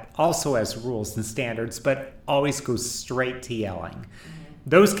that also has rules and standards, but always goes straight to yelling. Mm-hmm.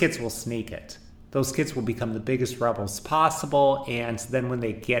 Those kids will sneak it. those kids will become the biggest rebels possible. And then when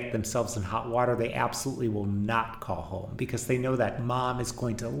they get themselves in hot water, they absolutely will not call home because they know that mom is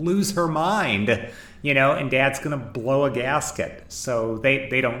going to lose her mind, and dad's going to blow a gasket. So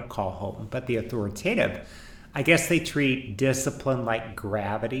they don't call home. But the authoritative, I guess they treat discipline like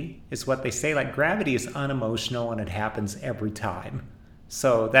gravity, is what they say. Like gravity is unemotional and it happens every time.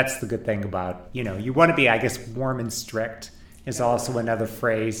 So that's the good thing about, you want to be, I guess, warm and strict is also another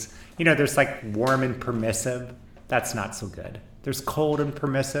phrase. There's like warm and permissive. That's not so good. There's cold and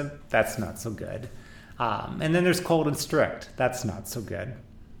permissive. That's not so good. And then there's cold and strict. That's not so good.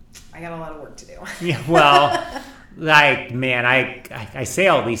 I got a lot of work to do. Yeah, well, I say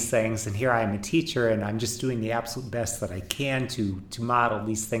all these things, and here I am a teacher, and I'm just doing the absolute best that I can to model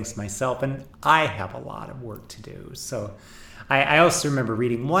these things myself, and I have a lot of work to do. So I also remember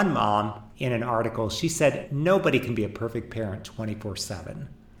reading one mom in an article. She said, nobody can be a perfect parent 24/7.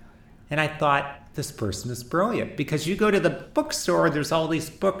 And I thought, this person is brilliant, because you go to the bookstore, there's all these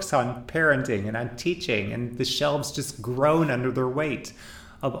books on parenting and on teaching, and the shelves just groan under their weight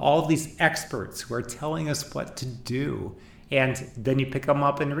of all these experts who are telling us what to do. And then you pick them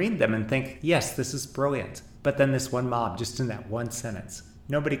up and read them and think, yes, this is brilliant. But then this one mom, just in that one sentence,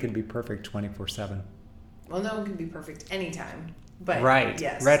 nobody can be perfect 24/7. Well, no one can be perfect anytime. But right.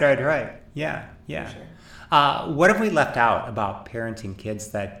 Yes. Right. Yeah. For sure. What have we left out about parenting kids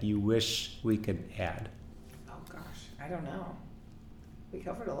that you wish we could add? Oh, gosh. I don't know. We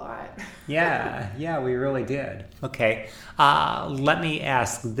covered a lot. Yeah, we really did. Okay. Let me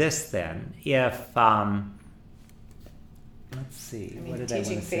ask this then. If, let's see. What did I want to say?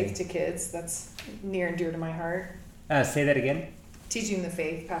 Teaching faith to kids, that's near and dear to my heart. Say that again? Teaching the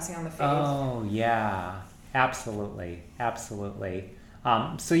faith, passing on the faith. Oh, yeah. Absolutely.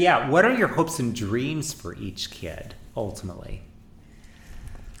 So yeah, what are your hopes and dreams for each kid, ultimately?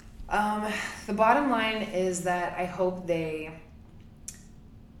 The bottom line is that I hope they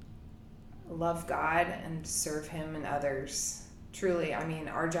love God and serve Him and others. Truly,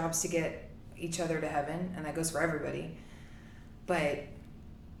 our job's to get each other to heaven, and that goes for everybody. But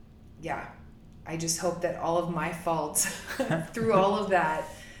yeah, I just hope that all of my faults through all of that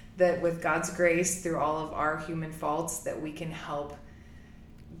with God's grace, through all of our human faults, that we can help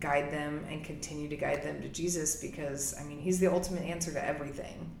guide them and continue to guide them to Jesus, because He's the ultimate answer to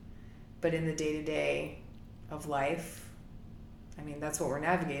everything. But in the day-to-day of life, that's what we're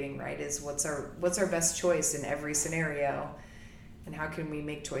navigating, right? Is what's our best choice in every scenario, and how can we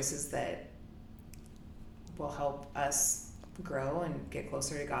make choices that will help us grow and get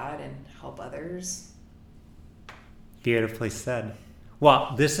closer to God and help others. Beautifully said.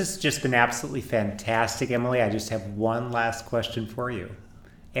 Well, this has just been absolutely fantastic, Emily. I just have one last question for you,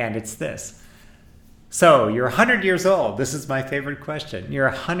 and it's this. So you're 100 years old. This is my favorite question. You're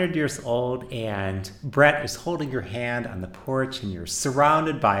 100 years old, and Brett is holding your hand on the porch, and you're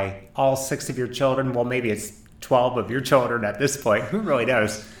surrounded by all 6 of your children. Well, maybe it's 12 of your children at this point. Who really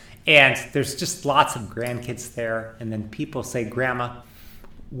knows? And there's just lots of grandkids there. And then people say, Grandma,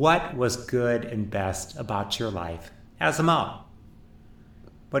 what was good and best about your life as a mom?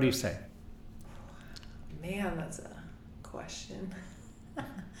 What do you say? Man, that's a question.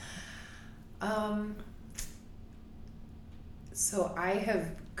 So I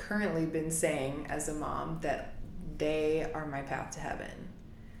have currently been saying as a mom that they are my path to heaven,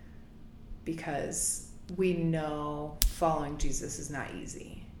 because we know following Jesus is not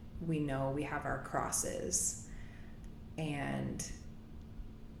easy. We know we have our crosses, and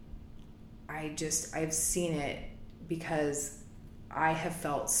I've seen it, because I have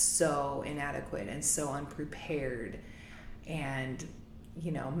felt so inadequate and so unprepared, and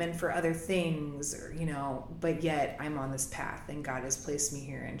meant for other things, or but yet I'm on this path, and God has placed me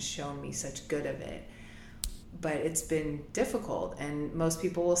here and shown me such good of it. But it's been difficult, and most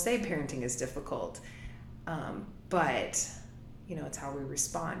people will say parenting is difficult, but it's how we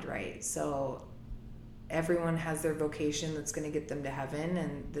respond, right? So everyone has their vocation that's going to get them to heaven,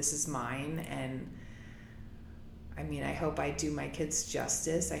 and this is mine. And I hope I do my kids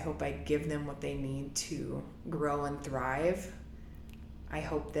justice. I hope I give them what they need to grow and thrive. I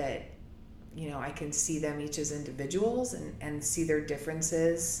hope that, I can see them each as individuals and see their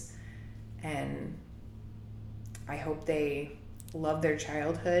differences. And I hope they love their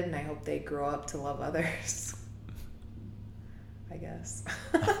childhood, and I hope they grow up to love others. I guess.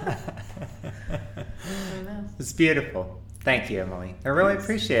 I don't know. It's beautiful. Thank you, Emily. I really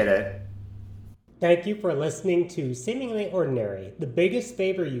appreciate it. Thank you for listening to Seemingly Ordinary. The biggest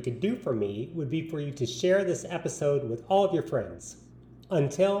favor you could do for me would be for you to share this episode with all of your friends.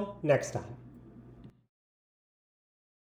 Until next time.